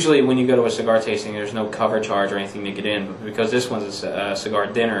 Usually, when you go to a cigar tasting, there's no cover charge or anything to get in, but because this one's a cigar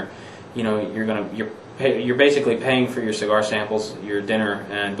dinner, you're basically paying for your cigar samples, your dinner,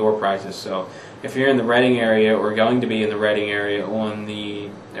 and door prizes. So if you're in the Reading area or going to be in the Reading area on the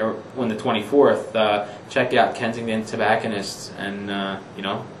 24th, check out Kensington Tobacconists and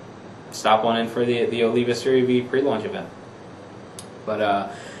stop on in for the Oliva Serie V pre-launch event.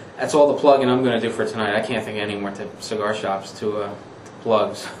 But that's all the plugging I'm going to do for tonight. I can't think of any more cigar shops to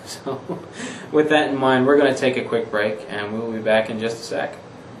plugs. So with that in mind, we're going to take a quick break, and we'll be back in just a sec.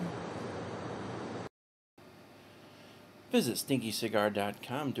 Visit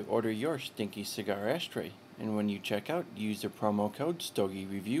stinkycigar.com to order your Stinky Cigar ashtray. And when you check out, use the promo code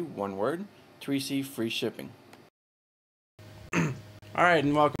StogieReview, one word, to receive free shipping. Alright,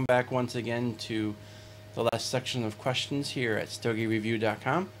 and welcome back once again to the last section of questions here at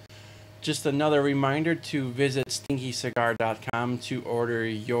StogieReview.com. Just another reminder to visit stinkycigar.com to order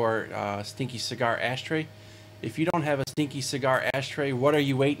your Stinky Cigar ashtray. If you don't have a Stinky Cigar ashtray, what are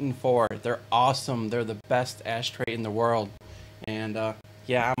you waiting for? They're awesome. They're the best ashtray in the world. And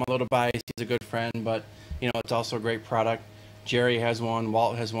yeah, I'm a little biased. He's a good friend, but you know, it's also a great product. Jerry has one.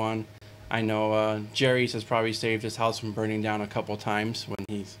 Walt has one. I know Jerry's has probably saved his house from burning down a couple times when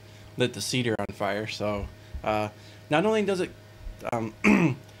he's lit the cedar on fire. So not only does it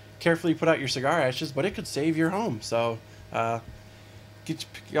carefully put out your cigar ashes, but it could save your home. So go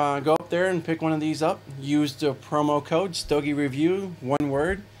up there and pick one of these up. Use the promo code StogieReview, one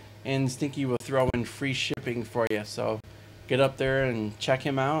word, and Stinky will throw in free shipping for you. So get up there and check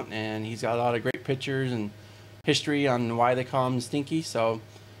him out, and he's got a lot of great pictures and history on why they call him Stinky. So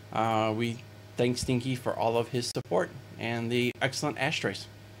we thank Stinky for all of his support and the excellent ashtrays.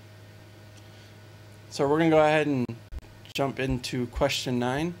 So we're going to go ahead and jump into question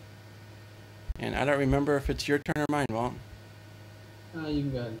 9. And I don't remember if it's your turn or mine, Walt. You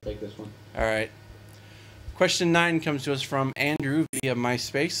can go ahead and take this one. All right. Question 9 comes to us from Andrew via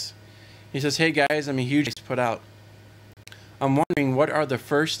MySpace. He says, "Hey guys, I'm a huge put out. I'm wondering what are the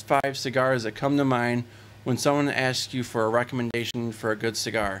first 5 cigars that come to mind when someone asks you for a recommendation for a good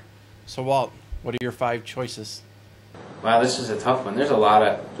cigar." So Walt, what are your 5 choices? Wow, this is a tough one. There's a lot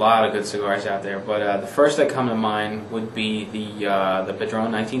of good cigars out there, but the first that come to mind would be the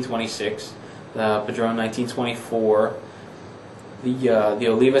Padron 1926, the Padron 1924, the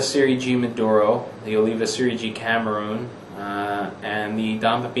Oliva Serie G Maduro, the Oliva Serie G Cameroon, and the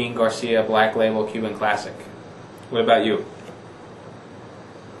Don Pepin Garcia Black Label Cuban Classic. What about you?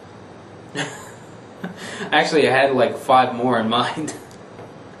 Actually, I had like 5 more in mind.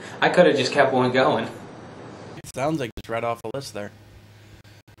 I could have just kept one going. It sounds like it's right off the list there.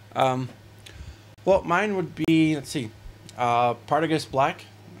 Well, mine would be, let's see, Partagas Black.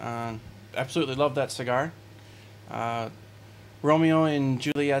 Absolutely love that cigar. Romeo and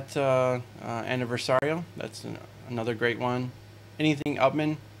Juliet Anniversario. That's another great one. Anything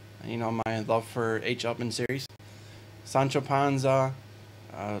Upman. You know, my love for H. Upman series. Sancho Panza.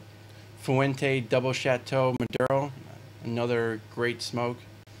 Fuente Double Chateau Maduro. Another great smoke.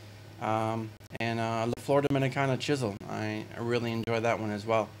 And La Flor Dominicana Chisel. I really enjoy that one as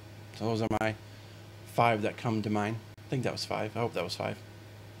well. So those are my 5 that come to mind. I think that was 5. I hope that was 5.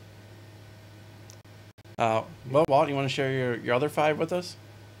 Well, Walt, you want to share your other 5 with us?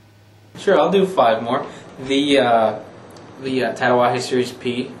 Sure, I'll do 5 more. The Tatuaje Series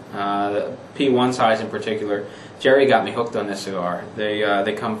P, the P1 size in particular. Jerry got me hooked on this cigar.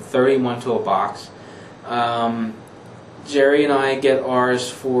 They come 31 to a box. Jerry and I get ours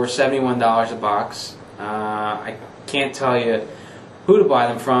for $71 a box. I can't tell you who to buy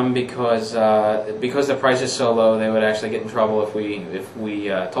them from because the price is so low, they would actually get in trouble if we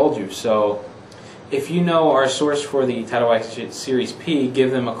told you. So if you know our source for the Tatuaje Series P,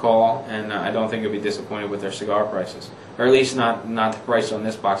 give them a call, and I don't think you'll be disappointed with their cigar prices, or at least not the price on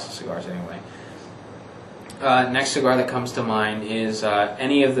this box of cigars anyway. Next cigar that comes to mind is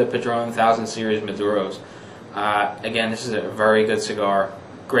any of the Padron 1000 Series Maduros. Again, this is a very good cigar,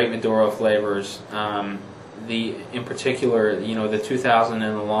 great Maduro flavors. In particular, you know, the 2000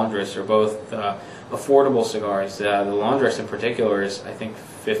 and the Laundress are both affordable cigars. The Laundress in particular is, I think,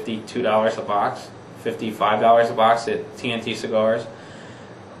 $52 a box, $55 a box at TNT Cigars.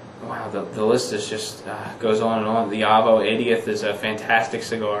 Wow, the list is just goes on and on. The Avo 80th is a fantastic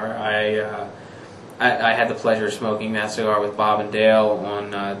cigar. I had the pleasure of smoking that cigar with Bob and Dale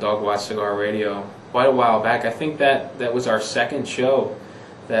on Dogwatch Cigar Radio quite a while back. I think that was our 2nd show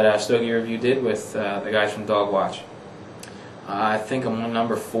that Stogie Review did with the guys from Dogwatch. I think I'm on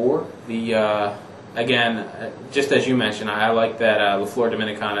number 4. Again, just as you mentioned, I like that La Flor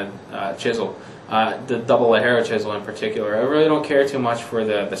Dominicana chisel, the double Lajero chisel in particular. I really don't care too much for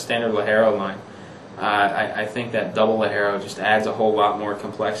the standard Lajero line. I think that double Lajero just adds a whole lot more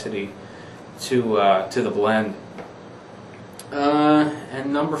complexity to the blend.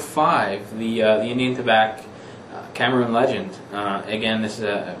 And number 5, the Indian Tobacco Cameroon Legend. Again, this is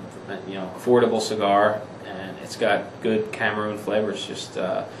a affordable cigar, and it's got good Cameroon flavors. Just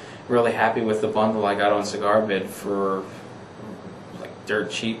really happy with the bundle I got on Cigar Bid for like dirt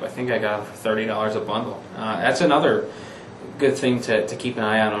cheap. I think I got them for $30 a bundle. That's another good thing to keep an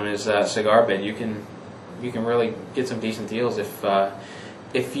eye out on is cigar bid. You can really get some decent deals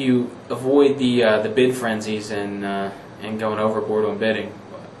if you avoid the bid frenzies and going overboard on bidding.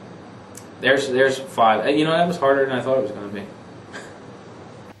 There's 5. That was harder than I thought it was going to be.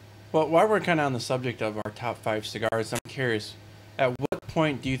 Well, while we're kind of on the subject of our top 5 cigars, I'm curious, at what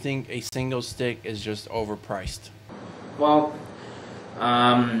point do you think a single stick is just overpriced? Well,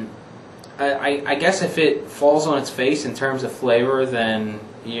 I guess if it falls on its face in terms of flavor, then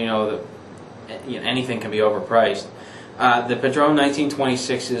anything can be overpriced. The Padron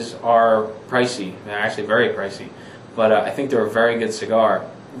 1926s are pricey. They're actually very pricey, but I think they're a very good cigar.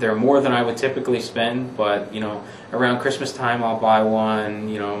 They're more than I would typically spend, but around Christmas time I'll buy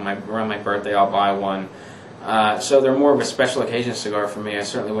one. Around my birthday I'll buy one. So they're more of a special occasion cigar for me. I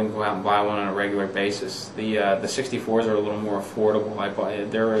certainly wouldn't go out and buy one on a regular basis. The 64s are a little more affordable.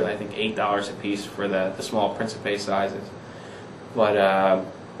 They're I think $8 a piece for the small Principe sizes. But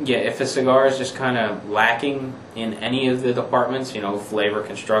yeah, if a cigar is just kind of lacking in any of the departments, flavor,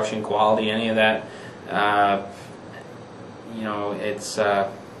 construction, quality, any of that, it's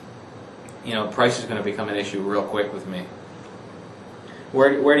price is going to become an issue real quick with me.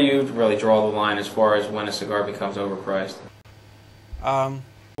 Where do you really draw the line as far as when a cigar becomes overpriced?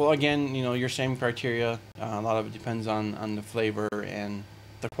 Well, again, your same criteria. A lot of it depends on the flavor and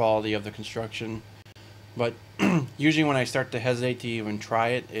the quality of the construction. But usually when I start to hesitate to even try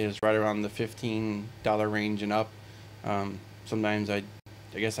it is right around the $15 range and up. Sometimes I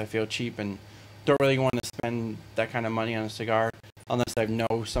guess I feel cheap and don't really want to spend that kind of money on a cigar unless I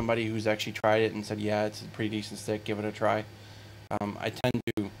know somebody who's actually tried it and said, yeah, it's a pretty decent stick, give it a try. I tend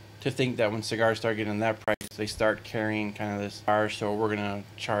to think that when cigars start getting that price, they start carrying kind of this cigar, so we're going to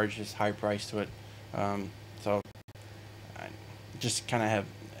charge this high price to it. So I just kind of have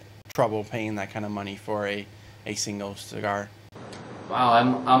trouble paying that kind of money for a single cigar.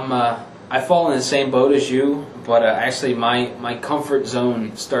 Wow, I fall in the same boat as you, but actually my comfort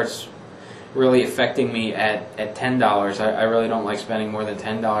zone starts really affecting me at $10. I really don't like spending more than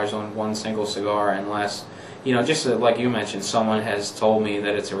 $10 on one single cigar unless, just like you mentioned, someone has told me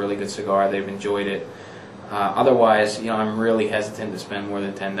that it's a really good cigar, they've enjoyed it. Otherwise, I'm really hesitant to spend more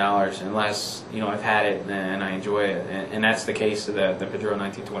than $10 unless, I've had it and I enjoy it. And that's the case of the Padron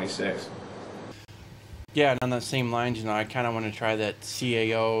 1926. Yeah, and on that same lines, I kind of want to try that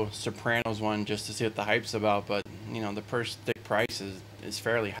CAO Sopranos one just to see what the hype's about, but, the per stick price is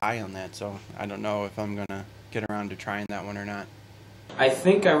fairly high on that, so I don't know if I'm going to get around to trying that one or not. I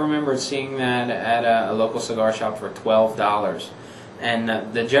think I remember seeing that at a local cigar shop for $12. And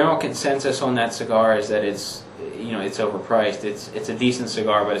the general consensus on that cigar is that it's overpriced. It's a decent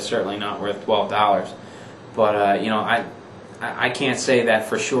cigar, but it's certainly not worth $12. But I can't say that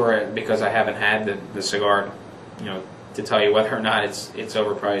for sure because I haven't had the cigar, to tell you whether or not it's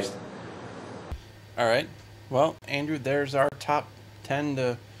overpriced. All right. Well, Andrew, there's our top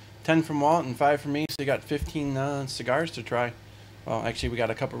 10 from Walt and 5 from me. So you got 15 cigars to try. Well, actually, we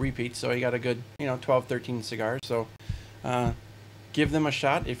got a couple repeats, so you got a good 12, 13 cigars. So give them a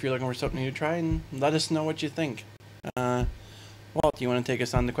shot if you're looking for something new to try, and let us know what you think. Walt, do you want to take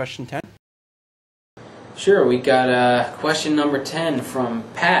us on to question 10? Sure, we got question number 10 from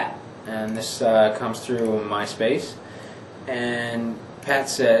Pat, and this comes through MySpace. And Pat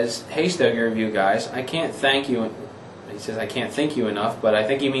says, "Hey Stogie Review guys, I can't thank you." He says, "I can't thank you enough," but I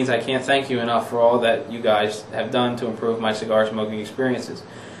think he means I can't thank you enough for all that you guys have done to improve my cigar smoking experiences.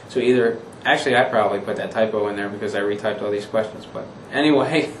 So actually I probably put that typo in there because I retyped all these questions. But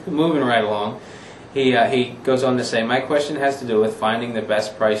anyway, moving right along, he goes on to say, "My question has to do with finding the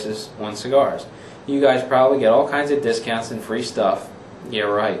best prices on cigars. You guys probably get all kinds of discounts and free stuff." Yeah,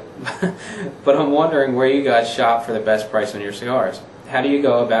 right. "But I'm wondering where you guys shop for the best price on your cigars. How do you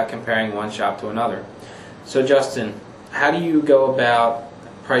go about comparing one shop to another? So Justin, how do you go about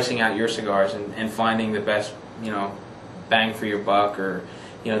pricing out your cigars and finding the best, bang for your buck or,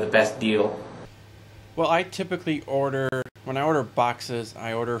 the best deal?" Well, I typically when I order boxes,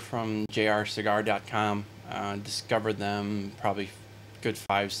 I order from jrcigar.com. Discovered them probably good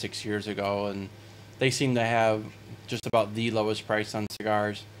 5-6 years ago, and they seem to have just about the lowest price on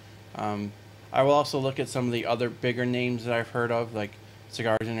cigars. I will also look at some of the other bigger names that I've heard of, like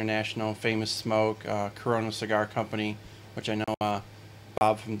Cigars International, Famous Smoke, Corona Cigar Company, which I know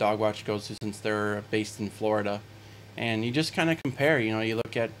Bob from Dogwatch goes to since they're based in Florida. And you just kind of compare, you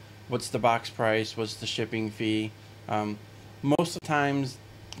look at what's the box price, what's the shipping fee. Most of the times,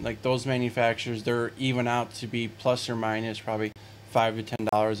 like those manufacturers, they're even out to be plus or minus probably $5 to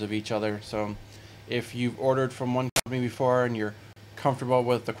 $10 of each other. So if you've ordered from one company before and you're comfortable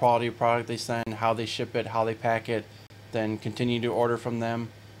with the quality of product they send, how they ship it, how they pack it, then continue to order from them.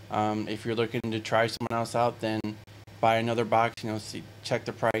 If you're looking to try someone else out, then buy another box. Check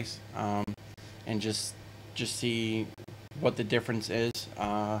the price, and just see what the difference is.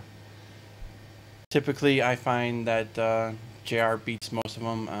 Typically, I find that JR beats most of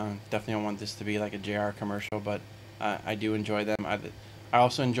them. Definitely don't want this to be like a JR commercial, but I do enjoy them. I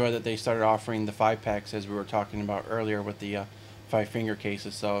also enjoy that they started offering the 5-packs, as we were talking about earlier, with the 5-finger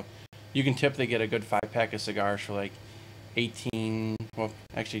cases. So you can typically get a good 5-pack of cigars for like 18, well,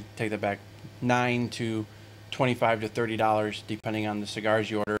 actually take that back, $9 to $25 to $30, depending on the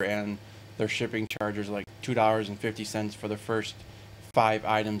cigars you order, and their shipping charges like $2.50 for the first 5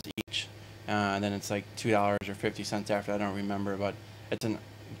 items each. And then it's like $2.50 after. I don't remember, but it's a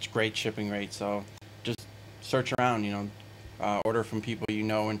great shipping rate. So just search around, order from people you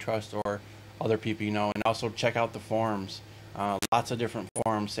know and trust, or other people you know, and also check out the forums. Lots of different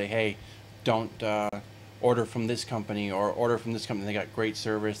forums say, hey, don't order from this company or order from this company. They got great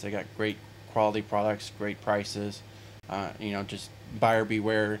service, they got great quality products, great prices. Just buyer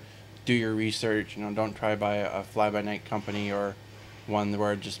beware. Do your research. Don't try to buy a fly-by-night company or one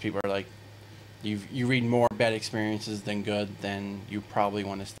where just people are like, you read more bad experiences than good, then you probably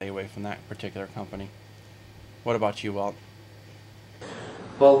want to stay away from that particular company. What about you, Walt?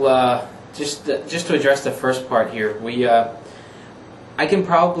 Well, just to address the first part here, I can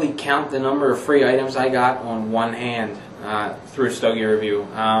probably count the number of free items I got on one hand through Stogie Review.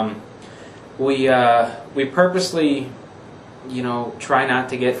 We purposely, try not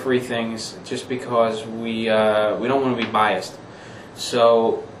to get free things just because we don't want to be biased.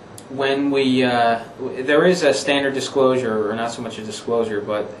 So when there is a standard disclosure, or not so much a disclosure,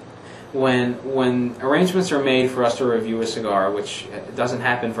 but when arrangements are made for us to review a cigar, which doesn't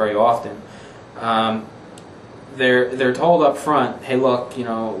happen very often, they're told up front, hey, look,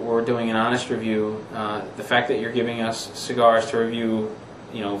 we're doing an honest review. The fact that you're giving us cigars to review,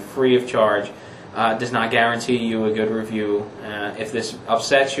 free of charge, does not guarantee you a good review. If this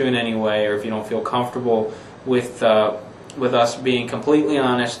upsets you in any way, or if you don't feel comfortable with us being completely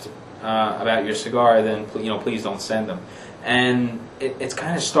honest about your cigar, then please don't send them. And it's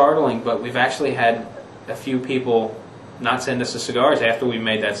kind of startling, but we've actually had a few people not send us the cigars after we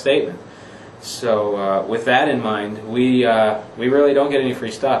made that statement. So with that in mind, we really don't get any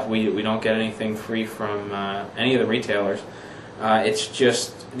free stuff. We don't get anything free from any of the retailers. It's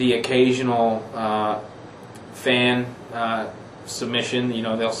just the occasional fan submission.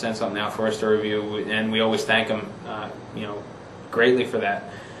 They'll send something out for us to review, and we always thank them, greatly for that.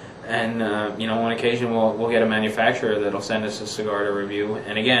 And on occasion we'll get a manufacturer that'll send us a cigar to review.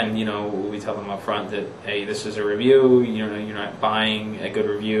 And again, we tell them up front that, hey, this is a review. You're not buying a good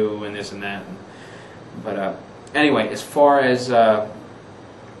review and this and that. But anyway, as far as how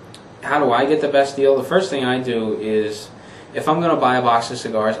do I get the best deal, the first thing I do is, if I'm going to buy a box of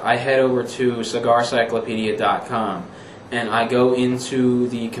cigars, I head over to cigarcyclopedia.com and I go into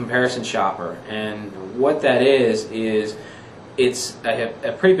the comparison shopper. And what that is it's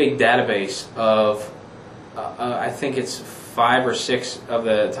a pretty big database of, I think it's 5 or 6 of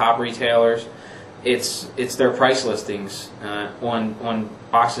the top retailers. It's their price listings on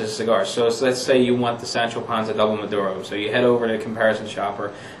boxes of cigars. So let's say you want the Sancho Panza Double Maduro. So you head over to comparison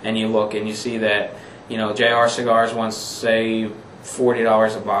shopper and you look and you see that JR Cigars wants, say,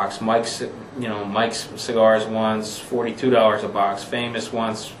 $40 a box. Mike's Cigars wants $42 a box. Famous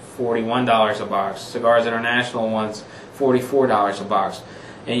wants $41 a box. Cigars International wants $44 a box.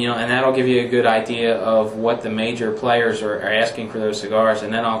 And and that'll give you a good idea of what the major players are asking for those cigars,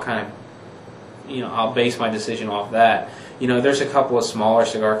 and then I'll kind of I'll base my decision off that. There's a couple of smaller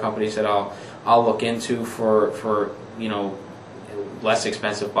cigar companies that I'll look into for less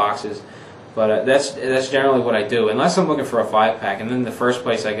expensive boxes. But that's generally what I do, unless I'm looking for a 5-pack. And then the first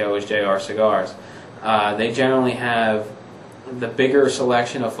place I go is JR Cigars. They generally have the bigger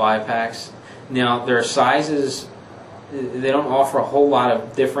selection of 5-packs. Now, their sizes, they don't offer a whole lot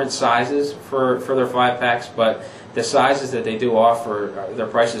of different sizes for their 5-packs, but the sizes that they do offer, their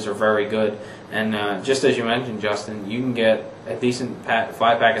prices are very good. And just as you mentioned, Justin, you can get a decent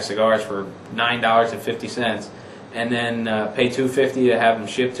 5-pack of cigars for $9.50. And then pay $2.50 to have them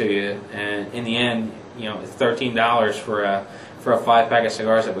shipped to you, and in the end, it's $13 for a 5-pack of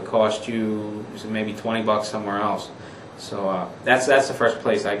cigars that would cost you maybe $20 somewhere else. So that's the first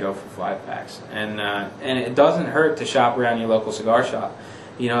place I go for 5-packs, and it doesn't hurt to shop around your local cigar shop.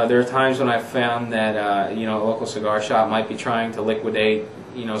 There are times when I've found that a local cigar shop might be trying to liquidate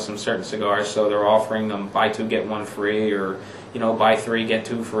some certain cigars, so they're offering them buy 2 get 1 free, or buy 3 get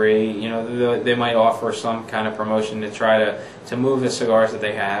 2 free. They might offer some kind of promotion to try to move the cigars that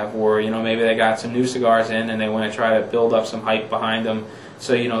they have, or maybe they got some new cigars in and they want to try to build up some hype behind them.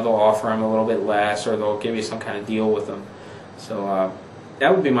 So they'll offer them a little bit less, or they'll give you some kind of deal with them. So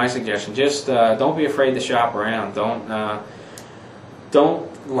that would be my suggestion. Just don't be afraid to shop around.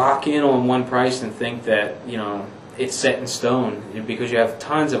 Don't lock in on one price and think that it's set in stone, because you have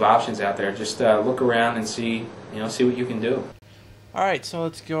tons of options out there. Just look around and see what you can do. All right, so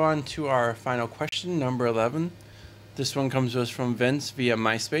let's go on to our final question, number 11. This one comes to us from Vince via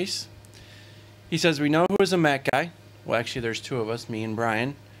MySpace. He says, we know who is a Mac guy. Well, actually, there's 2 of us, me and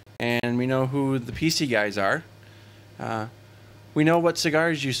Brian. And we know who the PC guys are. We know what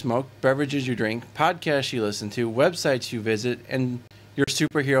cigars you smoke, beverages you drink, podcasts you listen to, websites you visit, and your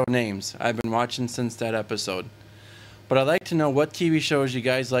superhero names. I've been watching since that episode. But I'd like to know what TV shows you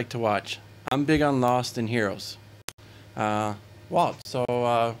guys like to watch. I'm big on Lost and Heroes. Walt,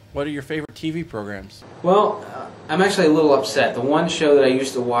 so what are your favorite TV programs? Well, I'm actually a little upset. The one show that I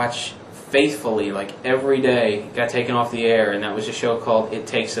used to watch faithfully, like every day, got taken off the air, and that was a show called It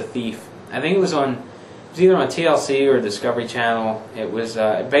Takes a Thief. I think it was either on TLC or Discovery Channel. It was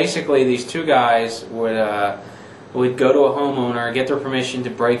basically these 2 guys would go to a homeowner, get their permission to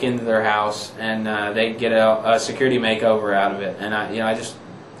break into their house, and they'd get a security makeover out of it. And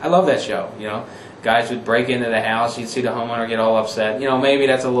I love that show. Guys would break into the house, you'd see the homeowner get all upset. Maybe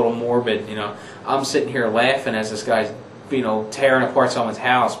that's a little morbid. I'm sitting here laughing as this guy's tearing apart someone's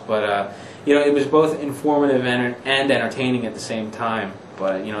house, but it was both informative and entertaining at the same time.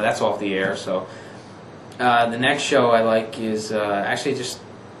 But that's off the air. So the next show I like is actually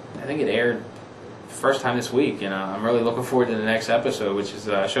I think it aired first time this week, and I'm really looking forward to the next episode, which is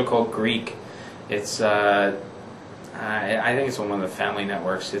a show called Greek. It's I think it's on one of the family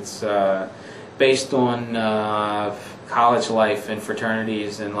networks. It's based on college life and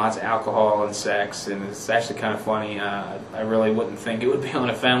fraternities and lots of alcohol and sex, and it's actually kind of funny. I really wouldn't think it would be on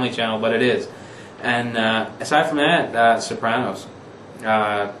a family channel, but it is. And aside from that, Sopranos.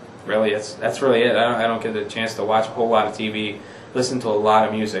 Really, that's really it. I don't get the chance to watch a whole lot of TV, listen to a lot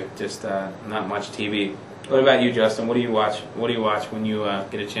of music, just not much TV. What about you, Justin? What do you watch? What do you watch when you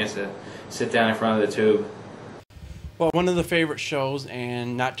get a chance to sit down in front of the tube? Well, one of the favorite shows,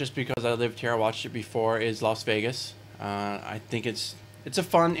 and not just because I lived here, I watched it before, is Las Vegas. I think it's a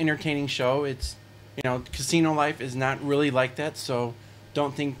fun, entertaining show. It's casino life is not really like that, so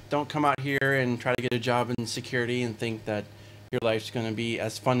don't come out here and try to get a job in security and think that your life's going to be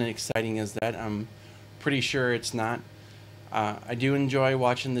as fun and exciting as that. I'm pretty sure it's not. I do enjoy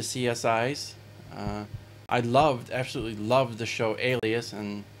watching the CSIs. I absolutely loved the show Alias,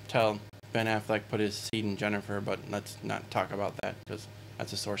 until Ben Affleck put his seed in Jennifer, but let's not talk about that because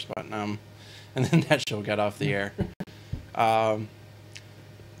that's a sore spot. And then that show got off the air. I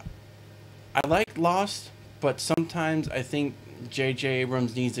like Lost, but sometimes I think J.J.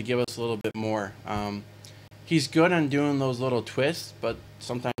 Abrams needs to give us a little bit more. He's good on doing those little twists, but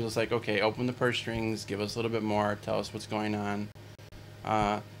sometimes it's like, okay, open the purse strings, give us a little bit more, tell us what's going on.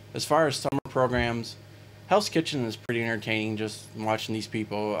 As far as summer programs, Hell's Kitchen is pretty entertaining, just watching these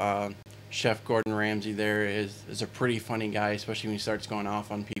people. Chef Gordon Ramsay there is a pretty funny guy, especially when he starts going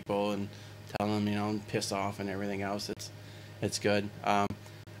off on people and telling them, piss off and everything else. It's good.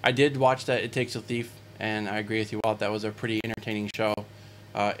 I did watch that It Takes a Thief, and I agree with you, Walt. That was a pretty entertaining show.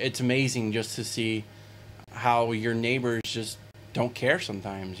 It's amazing just to see how your neighbors just don't care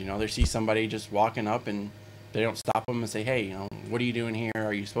sometimes. They see somebody just walking up and they don't stop them and say, hey, what are you doing here?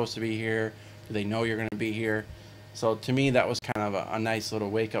 Are you supposed to be here? Do they know you're going to be here? So to me, that was kind of a nice little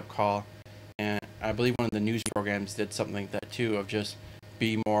wake-up call. And I believe one of the news programs did something like that too, of just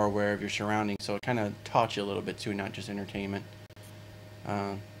be more aware of your surroundings. So it kind of taught you a little bit too, not just entertainment.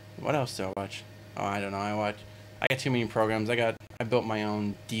 What else do I watch? Oh, I don't know. I got too many programs. I built my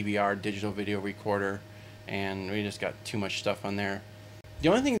own DVR, digital video recorder, and we just got too much stuff on there. The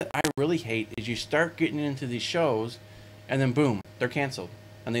only thing that I really hate is you start getting into these shows, and then boom, they're canceled,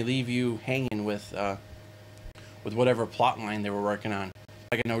 and they leave you hanging with whatever plot line they were working on.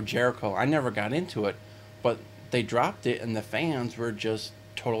 Like I know Jericho, I never got into it, but they dropped it, and the fans were just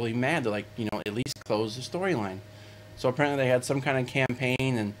totally mad. They're like, at least close the storyline. So apparently they had some kind of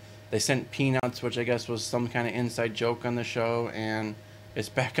campaign, and they sent peanuts, which I guess was some kind of inside joke on the show, and it's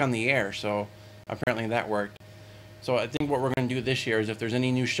back on the air. So apparently that worked. So I think what we're going to do this year is if there's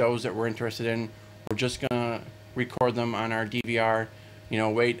any new shows that we're interested in, we're just going to record them on our DVR,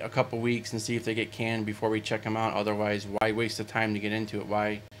 wait a couple weeks and see if they get canned before we check them out. Otherwise, why waste the time to get into it?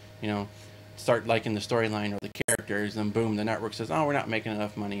 Why, start liking the storyline or the characters, and boom, the network says, oh, we're not making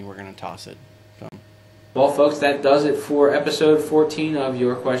enough money, we're going to toss it. So Well, folks, that does it for episode 14 of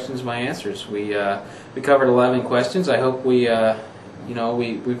Your Questions, My Answers. We covered 11 questions. I hope we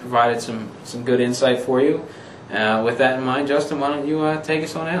provided some good insight for you. With that in mind, Justin, why don't you take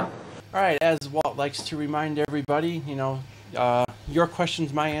us on out? All right, as Walt likes to remind everybody, Your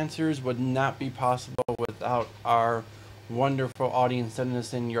Questions, My Answers would not be possible without our wonderful audience sending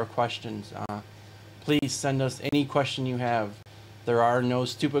us in your questions. Please send us any question you have. There are no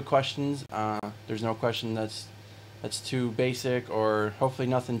stupid questions. There's no question that's too basic, or hopefully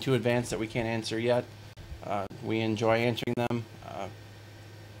nothing too advanced that we can't answer yet. We enjoy answering them.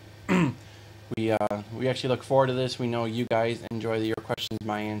 We actually look forward to this. We know you guys enjoy the Your Questions,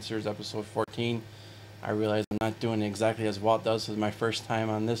 My Answers, episode 14. I realize I'm not doing it exactly as Walt does. This is my first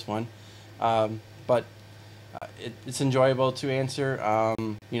time on this one. But it's enjoyable to answer.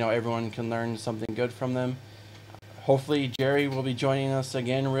 Everyone can learn something good from them. Hopefully Jerry will be joining us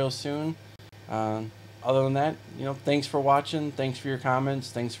again real soon. Other than that, thanks for watching. Thanks for your comments.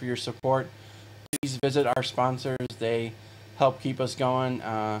 Thanks for your support. Please visit our sponsors. They help keep us going.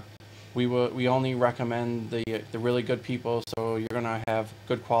 We only recommend the really good people, so you're gonna have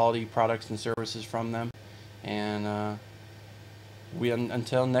good quality products and services from them. And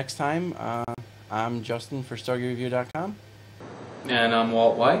until next time, I'm Justin for StogieReview.com. And I'm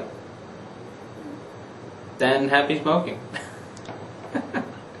Walt White. Then happy smoking.